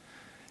this?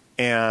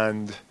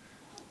 And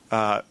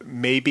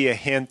maybe a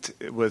hint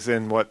was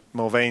in what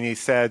Mulvaney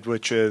said,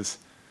 which is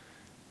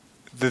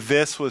the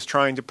this was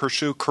trying to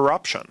pursue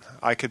corruption.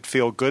 I could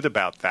feel good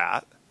about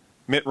that.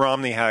 Mitt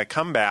Romney had a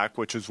comeback,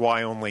 which is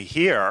why only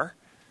here.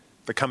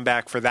 The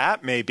comeback for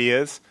that maybe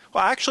is,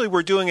 well, actually,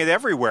 we're doing it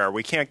everywhere.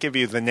 We can't give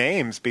you the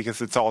names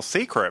because it's all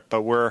secret,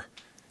 but we're,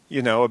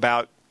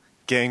 about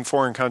getting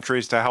foreign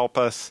countries to help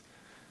us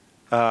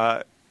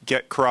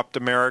get corrupt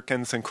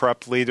Americans and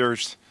corrupt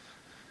leaders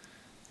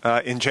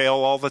in jail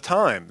all the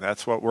time.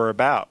 That's what we're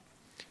about.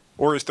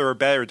 Or is there a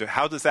better,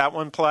 how does that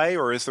one play?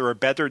 Or is there a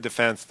better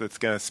defense that's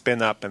going to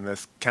spin up in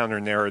this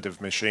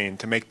counter-narrative machine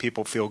to make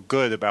people feel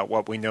good about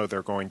what we know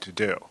they're going to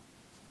do?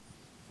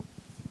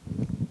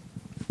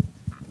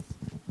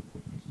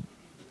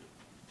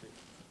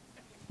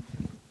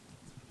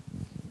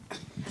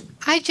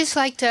 I'd just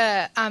like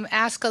to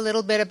ask a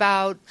little bit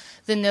about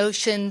the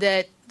notion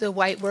that the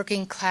white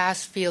working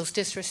class feels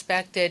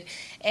disrespected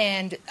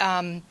and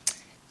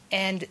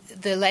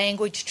the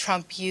language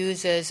Trump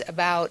uses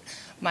about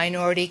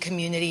minority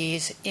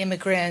communities,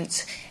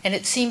 immigrants, and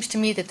it seems to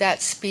me that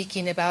that's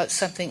speaking about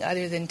something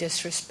other than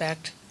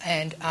disrespect,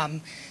 and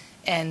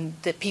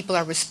that people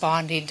are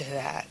responding to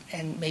that.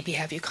 And maybe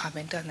have you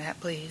comment on that,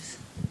 please.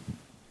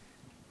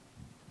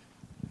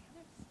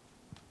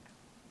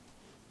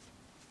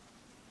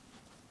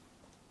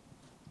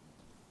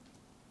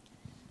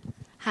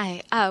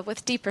 Hi.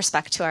 With deep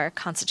respect to our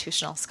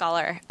constitutional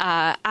scholar,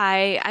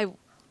 I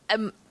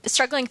am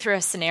struggling through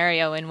a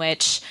scenario in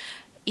which,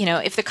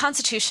 if the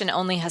Constitution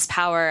only has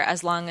power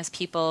as long as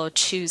people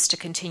choose to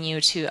continue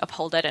to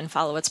uphold it and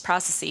follow its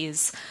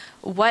processes,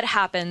 what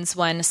happens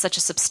when such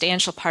a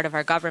substantial part of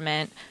our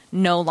government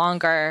no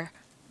longer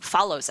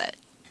follows it?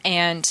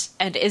 And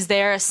is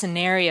there a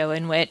scenario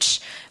in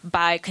which,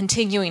 by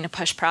continuing to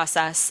push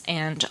process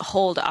and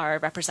hold our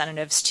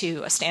representatives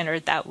to a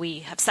standard that we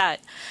have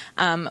set,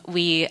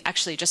 we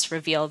actually just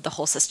revealed the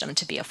whole system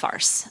to be a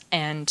farce?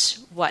 And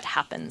what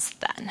happens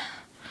then?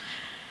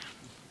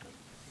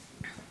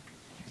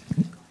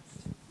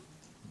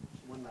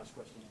 One last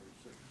question.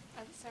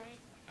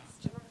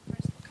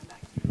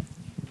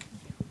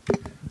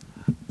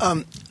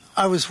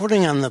 I was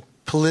wondering on the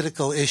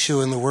political issue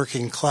in the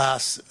working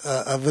class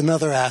of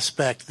another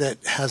aspect that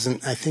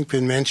hasn't, I think,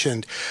 been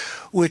mentioned,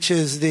 which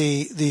is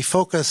the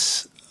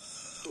focus,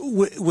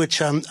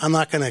 which I'm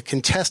not going to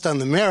contest on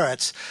the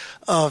merits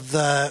of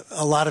a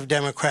lot of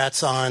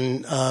Democrats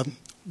on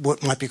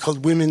what might be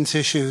called women's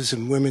issues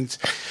and women's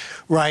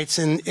rights.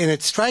 And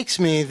it strikes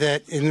me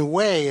that, in a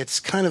way, it's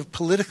kind of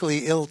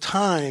politically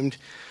ill-timed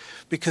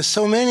because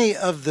so many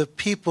of the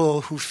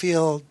people who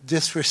feel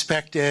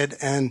disrespected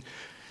and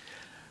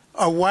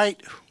are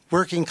white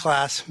working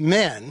class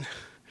men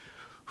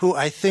who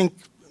I think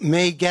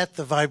may get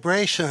the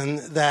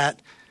vibration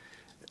that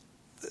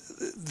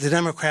the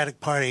Democratic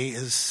Party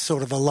is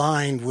sort of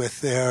aligned with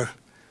their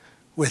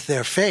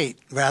fate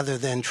rather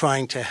than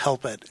trying to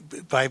help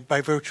it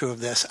by virtue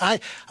of this. I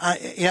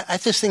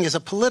just think as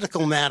a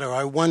political matter,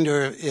 I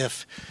wonder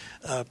if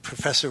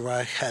Professor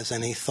Reich has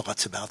any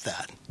thoughts about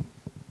that.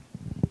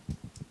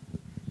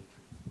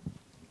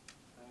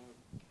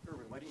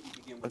 Erwin, why don't you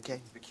begin with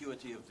Okay. the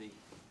vacuity of the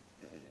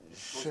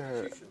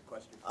Sure.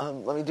 question?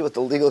 Let me deal with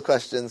the legal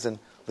questions and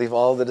leave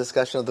all the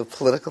discussion of the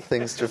political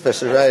things to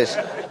Professor Reich.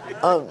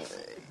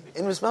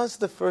 In response to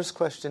the first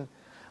question,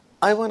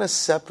 I want to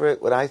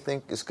separate what I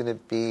think is going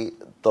to be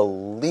the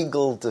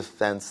legal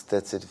defense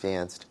that's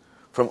advanced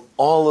from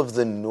all of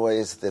the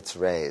noise that's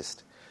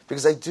raised.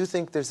 Because I do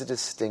think there's a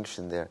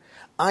distinction there.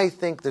 I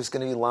think there's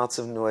going to be lots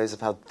of noise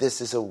of how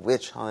this is a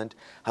witch hunt,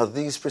 how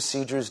these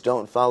procedures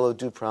don't follow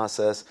due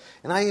process.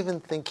 And I even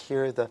think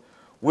here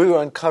we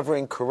were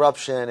uncovering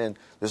corruption, and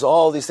there's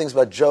all these things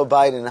about Joe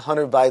Biden and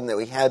Hunter Biden that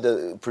we had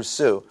to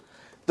pursue.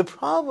 The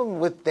problem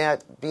with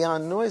that,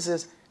 beyond noise,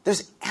 is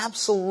there's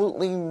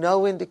absolutely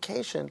no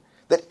indication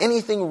that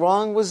anything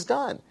wrong was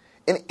done.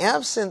 And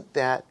absent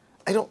that,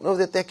 I don't know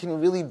that can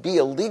really be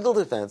a legal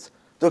defense.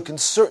 There can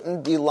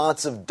certainly be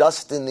lots of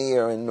dust in the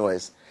air and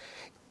noise.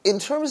 In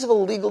terms of a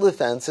legal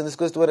defense, and this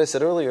goes to what I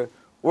said earlier,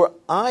 were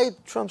I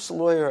Trump's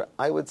lawyer,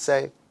 I would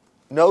say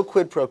no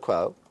quid pro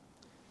quo.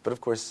 But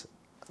of course,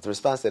 the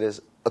response to that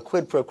is a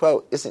quid pro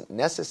quo isn't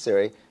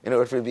necessary in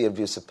order for it to be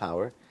abuse of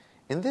power.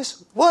 And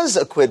this was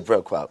a quid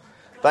pro quo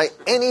by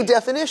any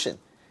definition.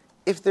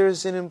 If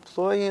there's an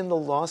employee in the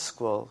law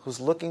school who's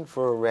looking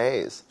for a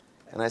raise,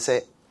 and I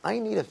say, I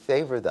need a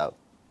favor, though,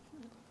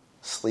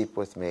 sleep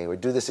with me or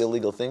do this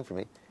illegal thing for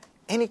me,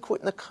 any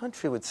court in the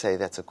country would say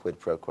that's a quid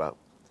pro quo.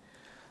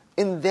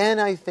 And then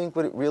I think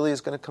what it really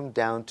is going to come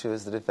down to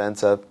is the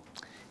defense of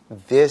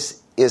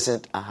this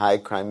isn't a high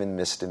crime and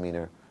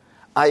misdemeanor.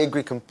 I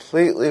agree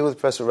completely with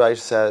Professor Reich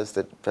says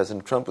that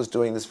President Trump was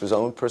doing this for his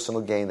own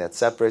personal gain. That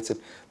separates it.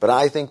 But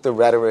I think the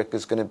rhetoric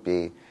is going to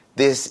be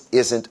this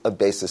isn't a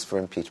basis for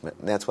impeachment.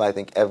 And that's why I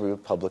think every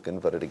Republican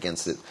voted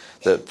against it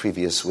the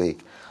previous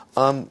week.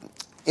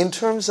 In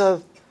terms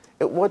of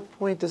at what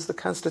point does the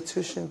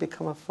Constitution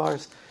become a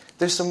farce,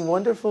 there's some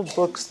wonderful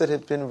books that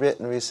have been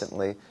written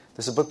recently.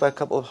 There's a book by a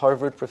couple of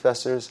Harvard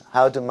professors,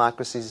 How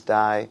Democracies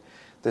Die.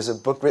 There's a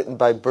book written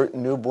by Bert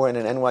Newborn,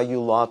 an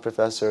NYU law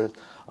professor,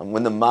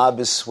 When the Mob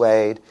is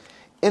Swayed.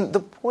 And the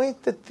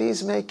point that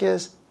these make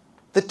is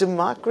that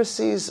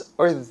democracies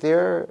are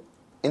there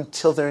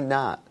until they're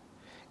not.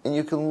 And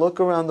you can look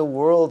around the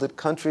world at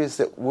countries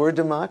that were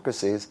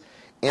democracies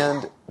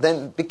and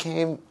then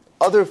became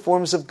other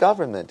forms of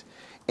government.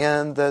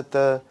 And that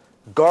the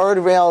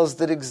guardrails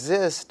that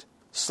exist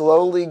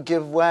slowly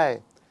give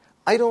way.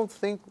 I don't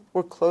think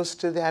we're close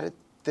to that at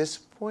this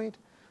point,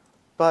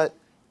 But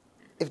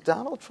if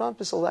Donald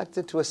Trump is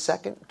elected to a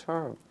second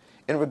term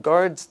and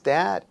regards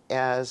that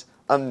as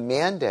a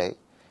mandate,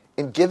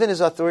 and given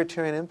his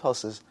authoritarian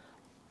impulses,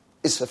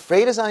 as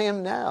afraid as I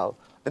am now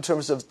in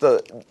terms of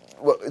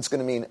what it's going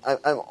to mean,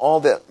 I'm all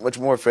that much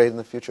more afraid in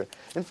the future.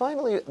 And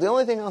finally, the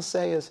only thing I'll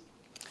say is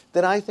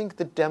that I think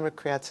the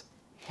Democrats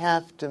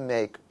have to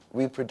make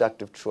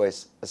reproductive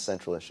choice a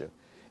central issue.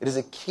 It is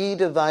a key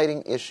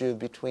dividing issue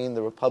between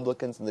the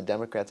Republicans and the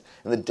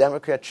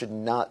Democrats should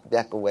not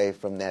back away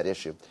from that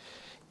issue.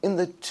 In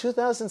the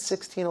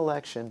 2016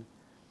 election,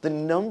 the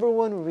number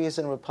one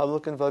reason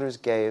Republican voters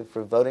gave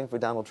for voting for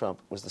Donald Trump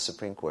was the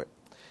Supreme Court.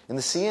 In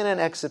the CNN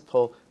exit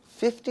poll,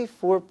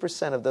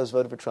 54% of those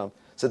voted for Trump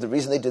said the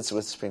reason they did so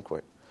was the Supreme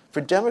Court.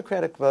 For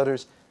Democratic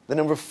voters, the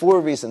number 4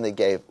 reason they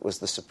gave was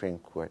the Supreme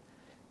Court.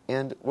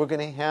 And we're going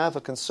to have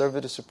a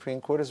conservative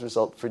Supreme Court as a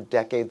result for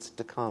decades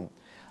to come.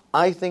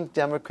 I think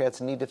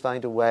Democrats need to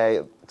find a way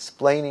of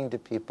explaining to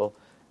people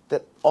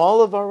that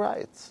all of our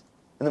rights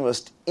and the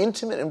most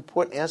intimate and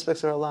important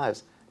aspects of our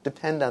lives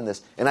depend on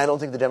this. And I don't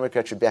think the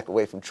Democrats should back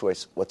away from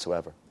choice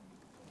whatsoever.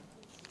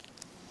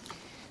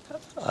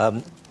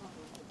 I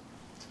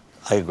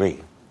agree.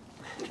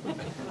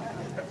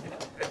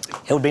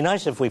 It would be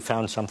nice if we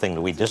found something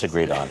that we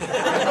disagreed on.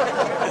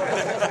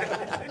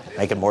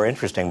 Make it more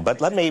interesting. But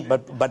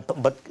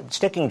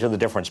sticking to the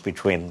difference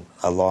between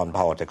law and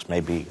politics may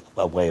be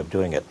a way of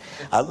doing it.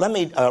 Let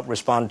me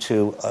respond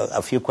to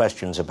a few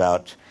questions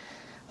about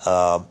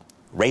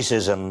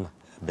racism,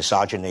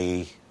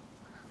 misogyny,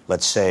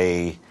 let's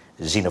say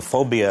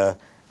xenophobia,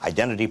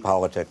 identity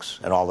politics,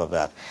 and all of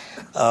that.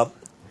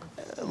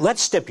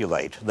 Let's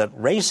stipulate that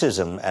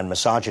racism and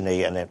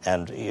misogyny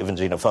and even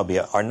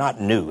xenophobia are not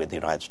new in the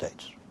United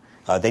States.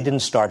 They didn't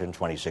start in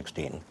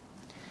 2016.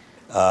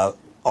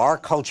 Our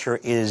culture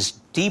is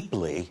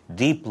deeply,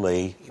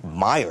 deeply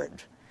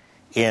mired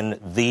in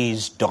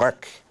these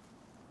dark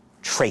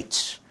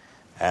traits,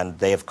 and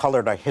they have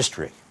colored our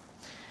history.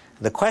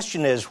 The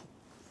question is,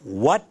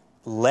 what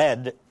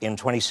led in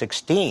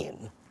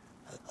 2016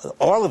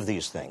 all of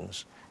these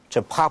things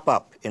to pop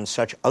up in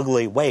such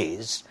ugly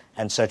ways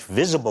and such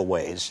visible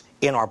ways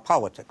in our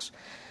politics?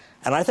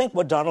 And I think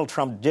what Donald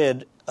Trump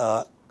did,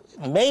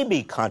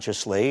 maybe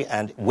consciously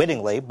and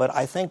wittingly, but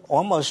I think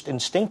almost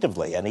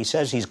instinctively, and he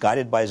says he's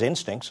guided by his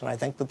instincts, and I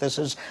think that this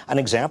is an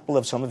example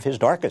of some of his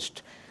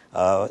darkest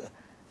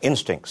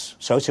instincts,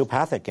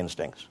 sociopathic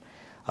instincts.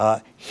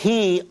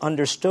 He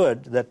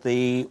understood that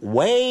the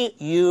way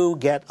you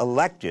get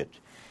elected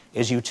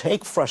is you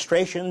take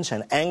frustrations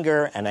and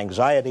anger and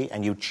anxiety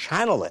and you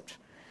channel it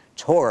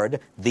toward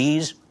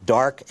these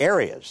dark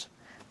areas,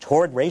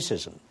 toward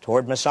racism,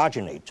 toward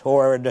misogyny,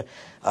 toward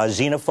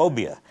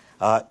xenophobia.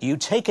 You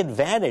take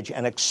advantage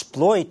and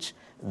exploit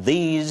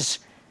these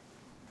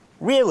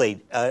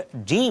really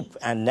deep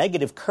and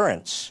negative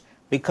currents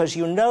because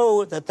you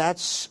know that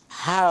that's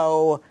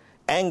how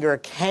anger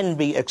can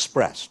be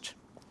expressed.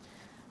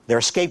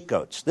 They're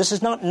scapegoats. This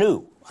is not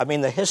new. I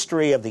mean, the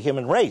history of the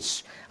human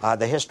race,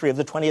 the history of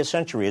the 20th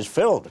century is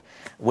filled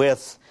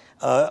with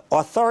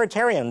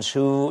authoritarians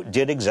who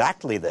did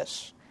exactly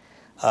this.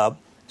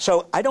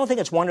 So I don't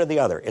think it's one or the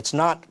other. It's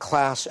not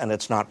class and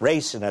it's not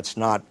race and it's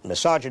not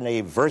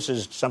misogyny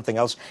versus something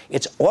else.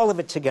 It's all of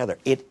it together.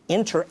 It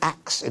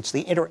interacts. It's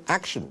the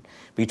interaction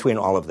between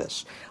all of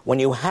this. When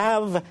you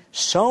have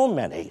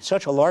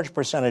such a large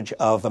percentage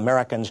of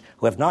Americans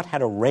who have not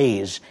had a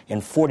raise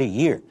in 40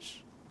 years,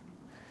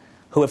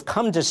 who have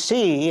come to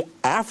see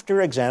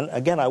after,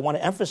 again, I want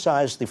to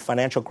emphasize the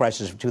financial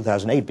crisis of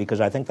 2008 because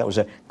I think that was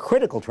a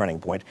critical turning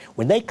point.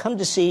 When they come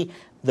to see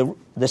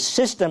the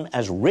system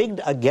as rigged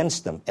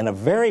against them in a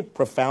very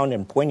profound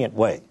and poignant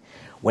way,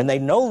 when they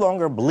no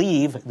longer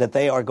believe that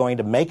they are going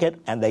to make it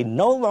and they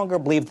no longer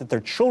believe that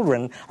their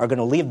children are going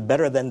to live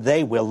better than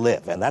they will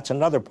live, and that's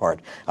another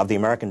part of the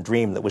American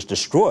dream that was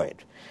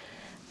destroyed.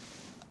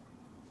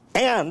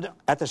 And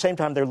at the same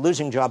time, they're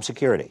losing job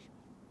security.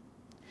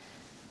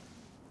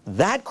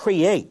 That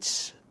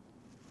creates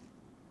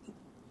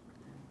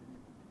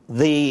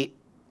the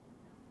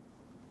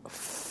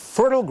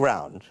fertile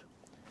ground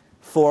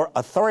for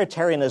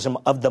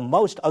authoritarianism of the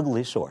most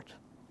ugly sort.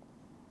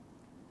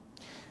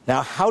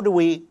 Now, how do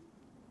we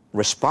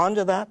respond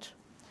to that?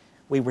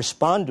 We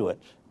respond to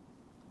it.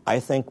 I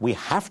think we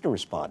have to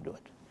respond to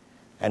it.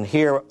 And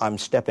here I'm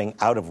stepping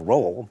out of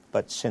role,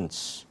 but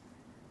since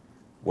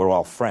we're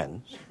all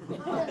friends,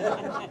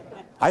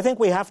 I think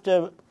we have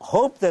to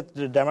hope that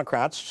the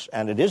Democrats,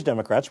 and it is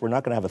Democrats, we're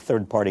not going to have a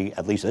third party,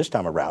 at least this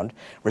time around,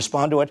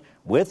 respond to it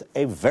with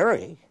a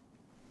very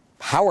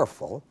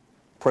powerful,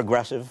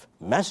 progressive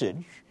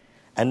message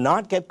and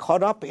not get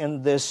caught up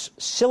in this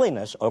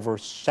silliness over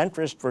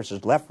centrist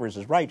versus left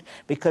versus right,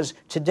 because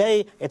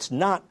today it's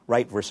not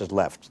right versus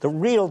left. The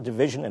real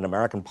division in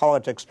American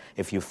politics,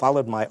 if you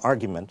followed my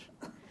argument,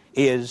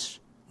 is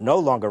no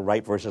longer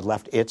right versus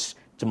left. It's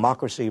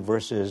democracy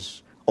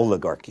versus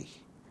oligarchy.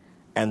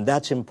 And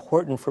that's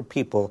important for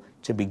people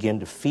to begin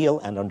to feel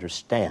and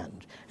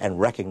understand and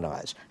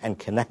recognize and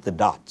connect the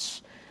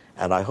dots.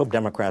 And I hope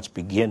Democrats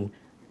begin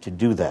to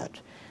do that.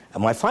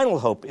 And my final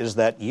hope is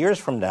that years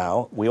from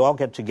now, we all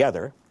get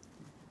together,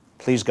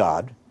 please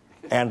God,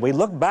 and we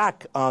look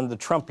back on the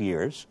Trump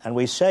years and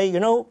we say, you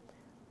know,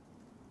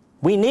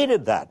 we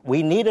needed that.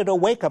 We needed a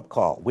wake-up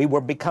call. We were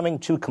becoming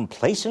too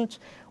complacent.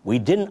 We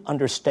didn't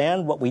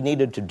understand what we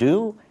needed to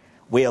do.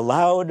 We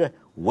allowed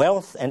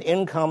wealth and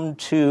income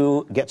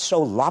to get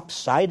so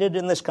lopsided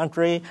in this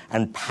country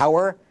and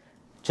power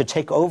to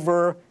take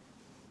over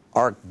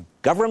our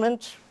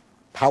government,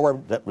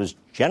 power that was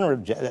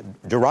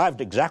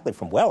derived exactly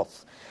from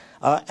wealth.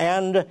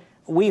 And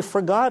we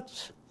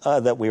forgot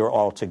that we were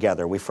all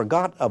together. We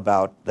forgot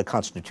about the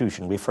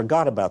Constitution. We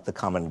forgot about the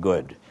common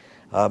good.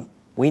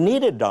 We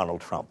needed Donald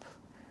Trump.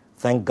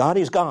 Thank God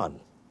he's gone.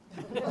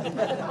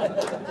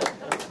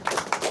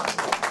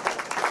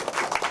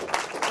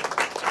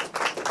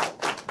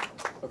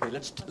 Okay,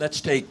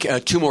 let's take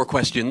two more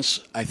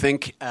questions, I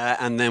think,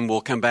 and then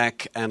we'll come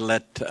back and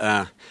let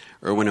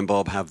Erwin and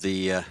Bob have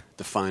the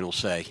final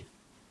say.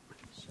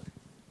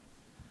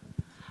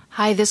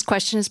 Hi, this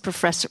question is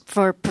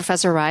for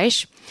Professor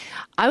Reich.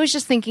 I was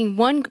just thinking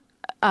one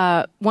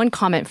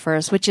comment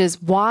first, which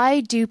is,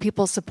 why do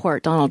people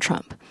support Donald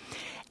Trump?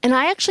 And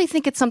I actually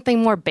think it's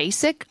something more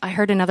basic. I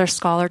heard another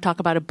scholar talk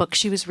about a book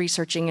she was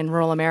researching in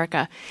rural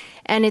America.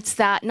 And it's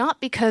that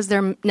not because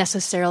they're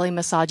necessarily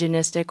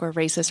misogynistic or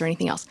racist or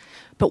anything else,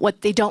 but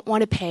what they don't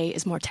want to pay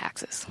is more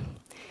taxes.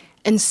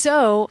 And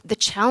so the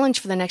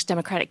challenge for the next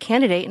Democratic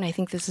candidate, and I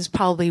think this is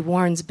probably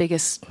Warren's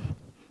biggest,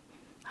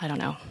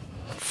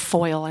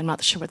 foil, I'm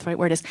not sure what the right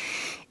word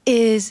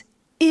is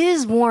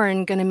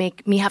Warren going to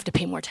make me have to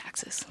pay more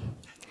taxes?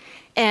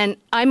 And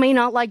I may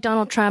not like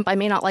Donald Trump, I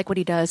may not like what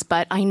he does,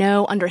 but I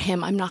know under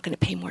him I'm not going to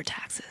pay more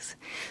taxes.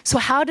 So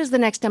how does the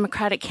next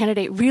Democratic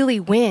candidate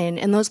really win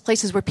in those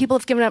places where people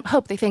have given up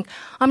hope? They think,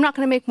 I'm not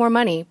going to make more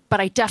money,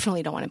 but I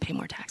definitely don't want to pay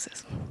more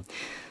taxes.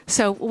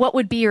 So what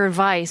would be your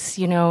advice,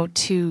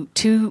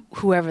 to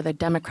whoever the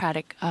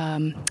Democratic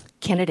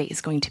candidate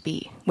is going to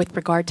be with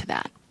regard to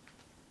that?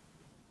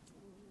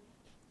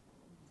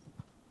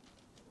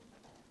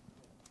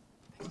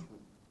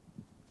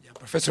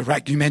 Professor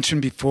Reich, you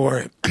mentioned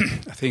before,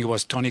 I think it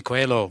was Tony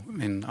Coelho,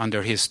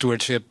 under his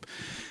stewardship,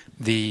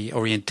 the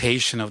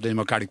orientation of the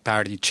Democratic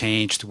Party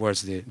changed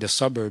towards the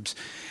suburbs.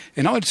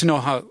 And I wanted to know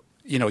how,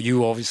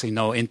 you obviously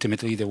know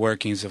intimately the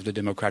workings of the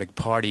Democratic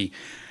Party.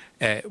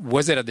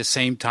 Was it at the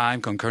same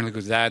time, concurrently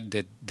with that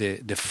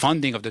the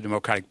funding of the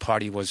Democratic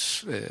Party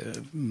was,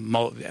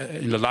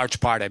 in a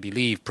large part, I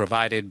believe,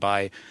 provided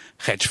by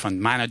hedge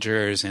fund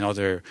managers and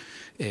other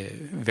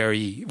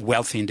very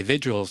wealthy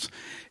individuals?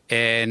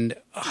 And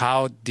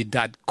how did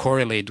that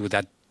correlate with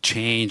that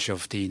change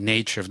of the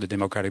nature of the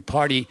Democratic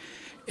Party?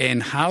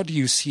 And how do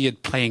you see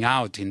it playing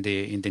out in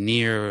the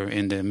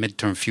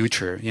midterm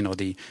future?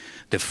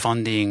 The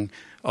funding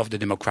of the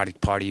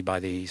Democratic Party by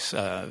these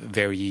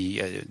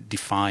very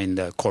defined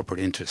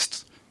corporate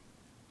interests.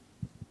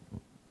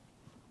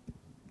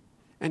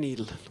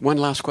 One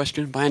last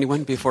question by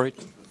anyone before it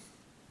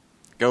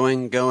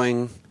going,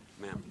 ma'am.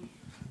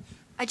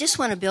 I just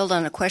want to build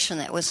on a question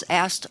that was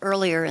asked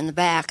earlier in the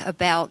back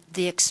about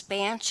the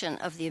expansion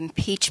of the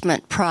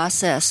impeachment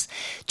process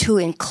to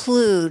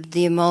include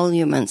the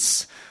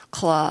emoluments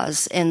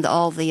clause and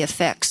all the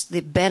effects,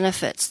 the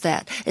benefits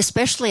that,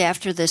 especially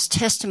after this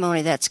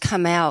testimony that's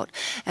come out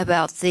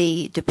about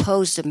the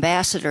deposed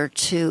ambassador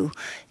to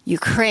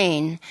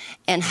Ukraine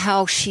and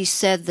how she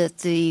said that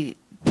the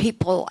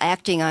people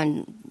acting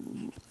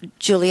on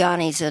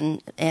Giuliani's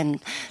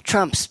and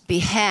Trump's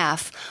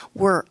behalf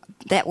were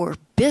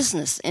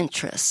business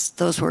interests.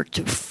 Those were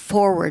to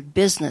forward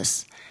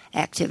business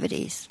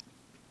activities.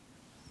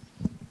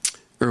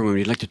 Erwin, would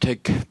you like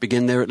to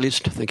begin there at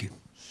least? Thank you.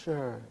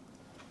 Sure.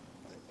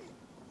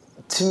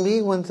 To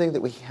me, one thing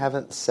that we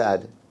haven't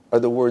said are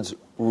the words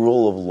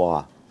rule of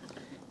law.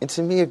 And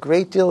to me, a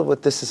great deal of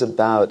what this is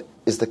about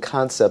is the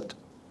concept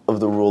of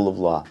the rule of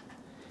law.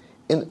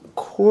 And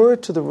core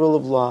to the rule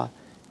of law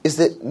is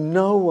that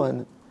no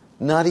one,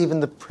 not even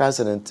the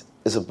president,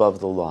 is above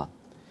the law.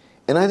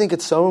 And I think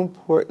it's so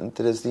important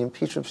that as the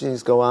impeachment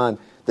proceedings go on,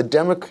 the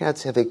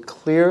Democrats have a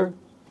clear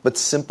but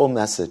simple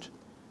message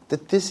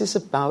that this is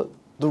about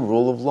the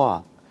rule of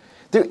law.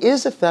 There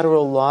is a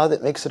federal law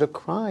that makes it a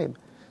crime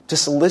to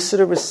solicit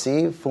or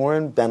receive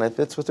foreign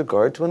benefits with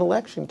regard to an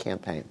election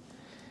campaign.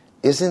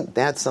 Isn't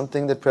that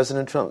something that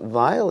President Trump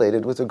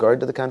violated with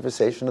regard to the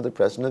conversation of the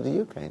president of the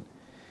Ukraine?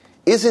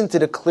 Isn't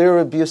it a clear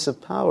abuse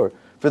of power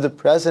for the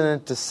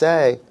president to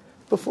say,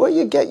 before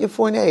you get your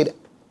foreign aid,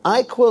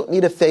 I, quote,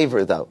 need a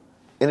favor, though,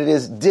 and it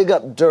is dig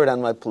up dirt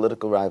on my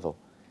political rival?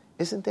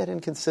 Isn't that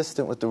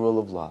inconsistent with the rule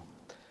of law?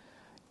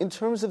 In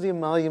terms of the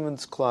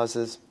emoluments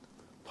clauses,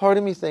 part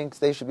of me thinks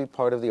they should be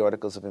part of the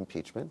articles of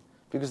impeachment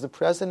because the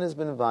president has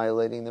been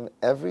violating them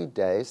every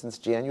day since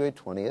January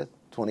 20th,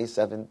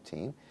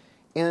 2017,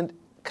 and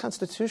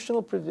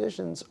constitutional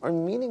provisions are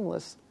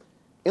meaningless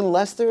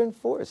unless they're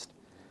enforced.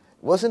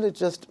 Wasn't it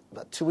just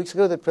about 2 weeks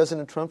ago that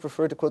President Trump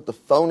referred to, quote, the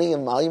phony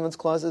emoluments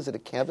clauses at a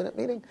cabinet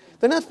meeting?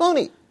 They're not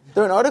phony.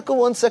 They're in Article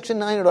 1, Section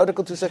 9, and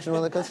Article 2, Section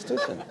 1 of the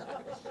Constitution.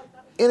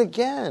 And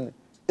again,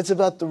 It's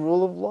about the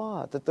rule of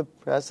law, that the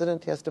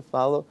president has to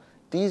follow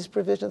these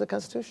provisions of the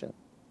Constitution.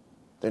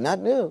 They're not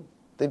new.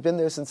 They've been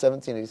there since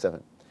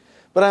 1787.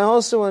 But I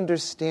also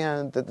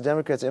understand that the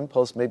Democrats'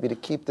 impulse may be to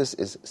keep this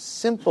as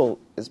simple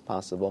as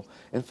possible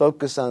and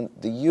focus on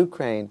the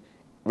Ukraine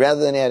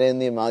rather than add in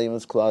the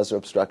emoluments clause or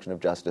obstruction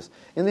of justice.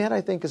 And that, I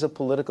think, is a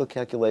political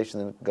calculation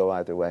that can go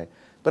either way.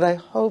 But I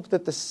hope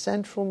that the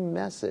central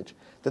message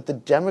that the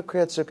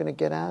Democrats are going to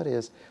get out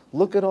is,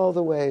 look at all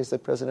the ways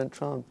that President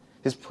Trump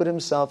has put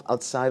himself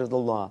outside of the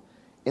law.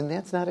 And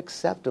that's not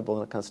acceptable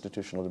in a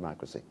constitutional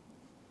democracy.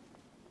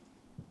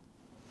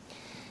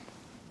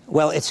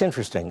 Well, it's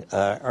interesting,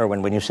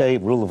 Erwin, when you say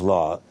rule of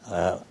law,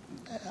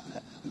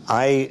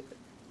 I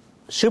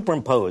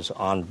superimpose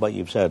on what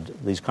you've said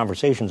these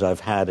conversations I've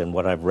had and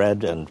what I've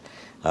read and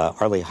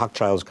Arlie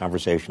Hochschild's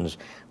conversations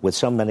with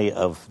so many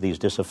of these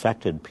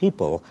disaffected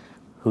people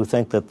who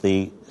think that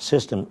the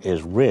system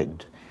is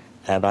rigged.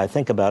 And I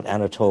think about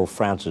Anatole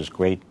France's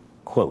great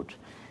quote,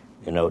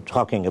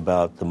 talking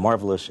about the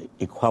marvelous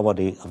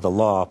equality of the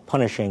law,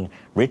 punishing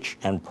rich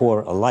and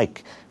poor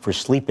alike for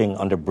sleeping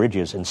under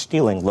bridges and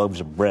stealing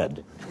loaves of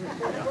bread.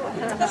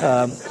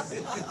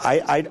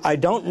 I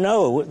don't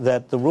know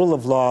that the rule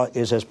of law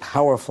is as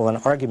powerful an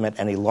argument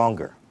any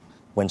longer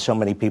when so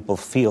many people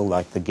feel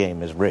like the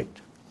game is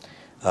rigged,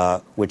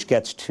 which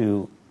gets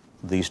to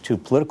these two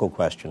political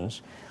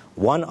questions.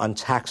 One on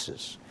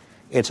taxes.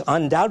 It's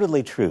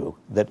undoubtedly true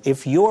that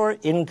if your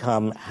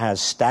income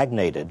has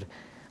stagnated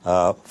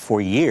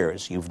for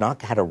years, you've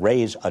not had a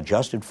raise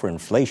adjusted for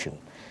inflation,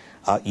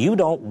 you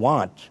don't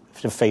want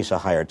to face a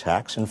higher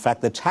tax. In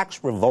fact, the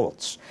tax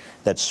revolts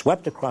that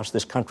swept across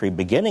this country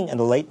beginning in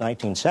the late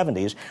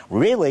 1970s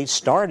really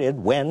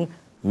started when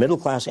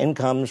middle-class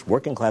incomes,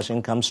 working-class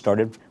incomes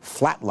started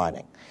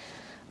flatlining.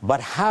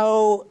 But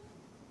how,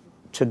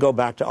 to go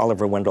back to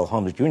Oliver Wendell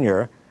Holmes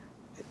Jr.,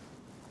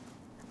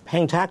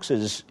 paying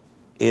taxes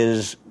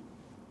is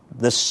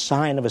the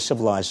sign of a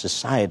civilized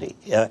society.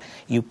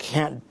 You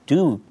can't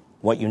do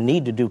what you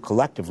need to do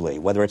collectively,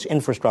 whether it's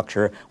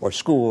infrastructure or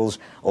schools,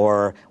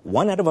 or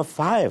 1 out of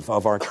 5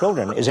 of our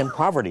children is in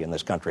poverty in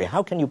this country.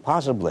 How can you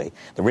possibly,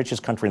 the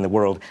richest country in the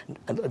world,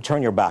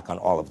 turn your back on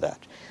all of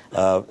that?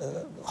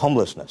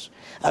 Homelessness.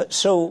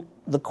 So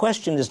the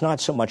question is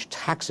not so much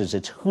taxes,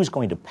 it's who's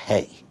going to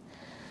pay.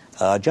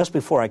 Just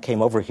before I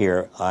came over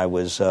here, I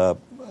was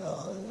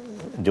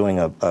doing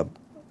a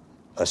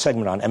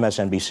segment on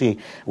MSNBC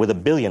with a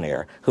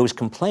billionaire who was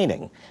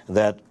complaining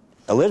that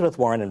Elizabeth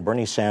Warren and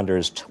Bernie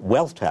Sanders'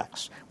 wealth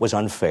tax was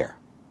unfair.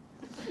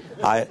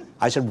 I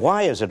said,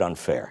 why is it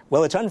unfair?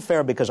 Well, it's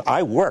unfair because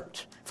I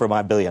worked for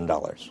my $1 billion.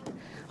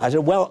 I said,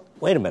 well,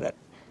 wait a minute.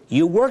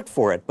 You worked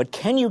for it, but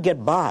can you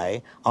get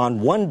by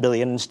on $1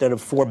 billion instead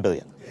of $4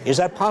 billion? Is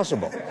that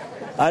possible?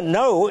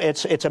 No,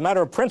 it's a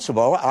matter of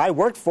principle. I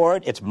worked for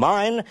it. It's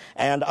mine,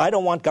 and I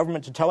don't want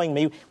government to telling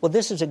me, well,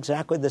 this is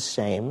exactly the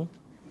same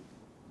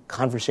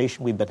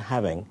conversation we've been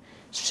having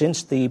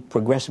since the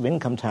progressive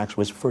income tax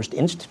was first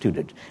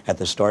instituted at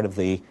the start of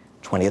the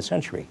 20th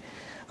century.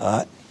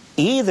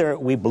 Either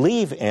we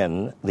believe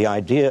in the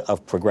idea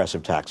of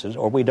progressive taxes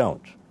or we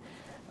don't.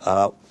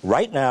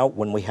 Right now,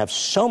 when we have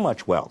so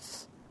much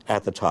wealth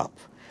at the top,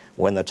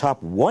 when the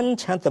top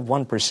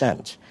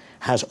 0.1%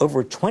 has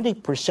over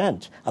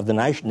 20% of the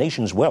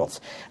nation's wealth.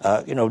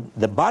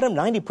 The bottom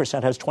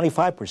 90% has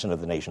 25%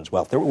 of the nation's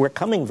wealth. We're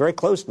coming very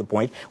close to the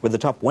point where the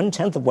top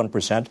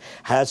 0.1%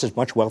 has as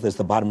much wealth as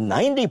the bottom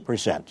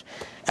 90%.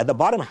 And the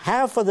bottom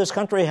half of this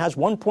country has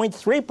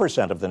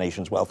 1.3% of the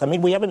nation's wealth. I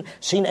mean, we haven't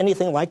seen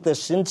anything like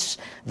this since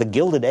the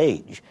Gilded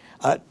Age.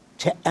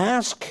 To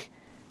ask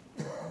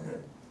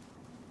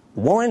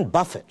Warren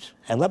Buffett,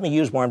 and let me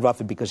use Warren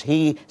Buffett because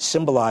he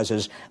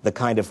symbolizes the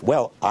kind of,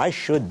 well, I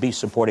should be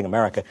supporting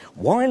America.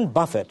 Warren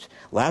Buffett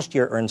last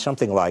year earned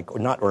something like, or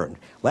not earned,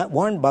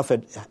 Warren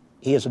Buffett,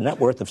 he has a net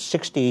worth of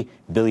 $60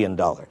 billion.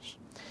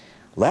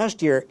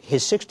 Last year,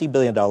 his $60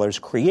 billion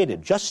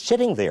created, just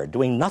sitting there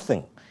doing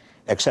nothing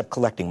except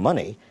collecting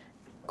money,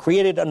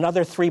 created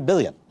another $3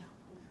 billion.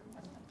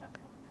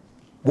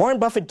 Warren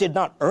Buffett did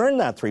not earn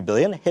that $3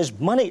 billion. His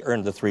money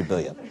earned the $3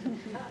 billion.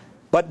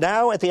 But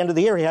now, at the end of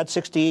the year, he had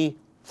 $63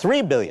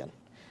 billion.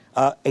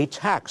 A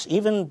tax,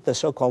 even the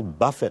so-called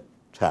Buffett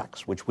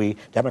tax, which we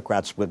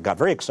Democrats got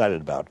very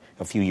excited about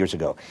a few years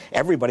ago.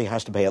 Everybody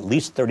has to pay at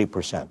least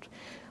 30%.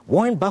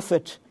 Warren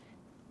Buffett,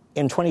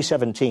 in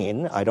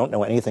 2017, I don't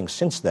know anything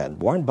since then,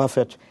 Warren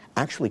Buffett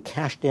actually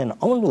cashed in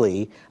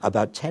only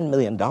about $10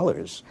 million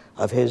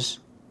of his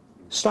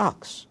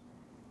stocks,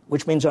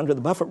 which means under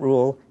the Buffett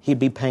rule, he'd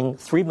be paying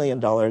 $3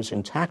 million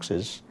in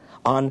taxes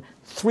on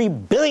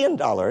 $3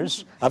 billion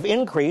of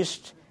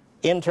increase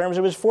in terms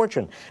of his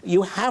fortune.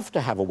 You have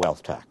to have a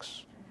wealth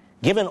tax.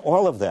 Given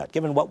all of that,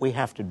 given what we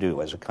have to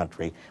do as a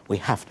country, we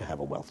have to have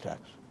a wealth tax.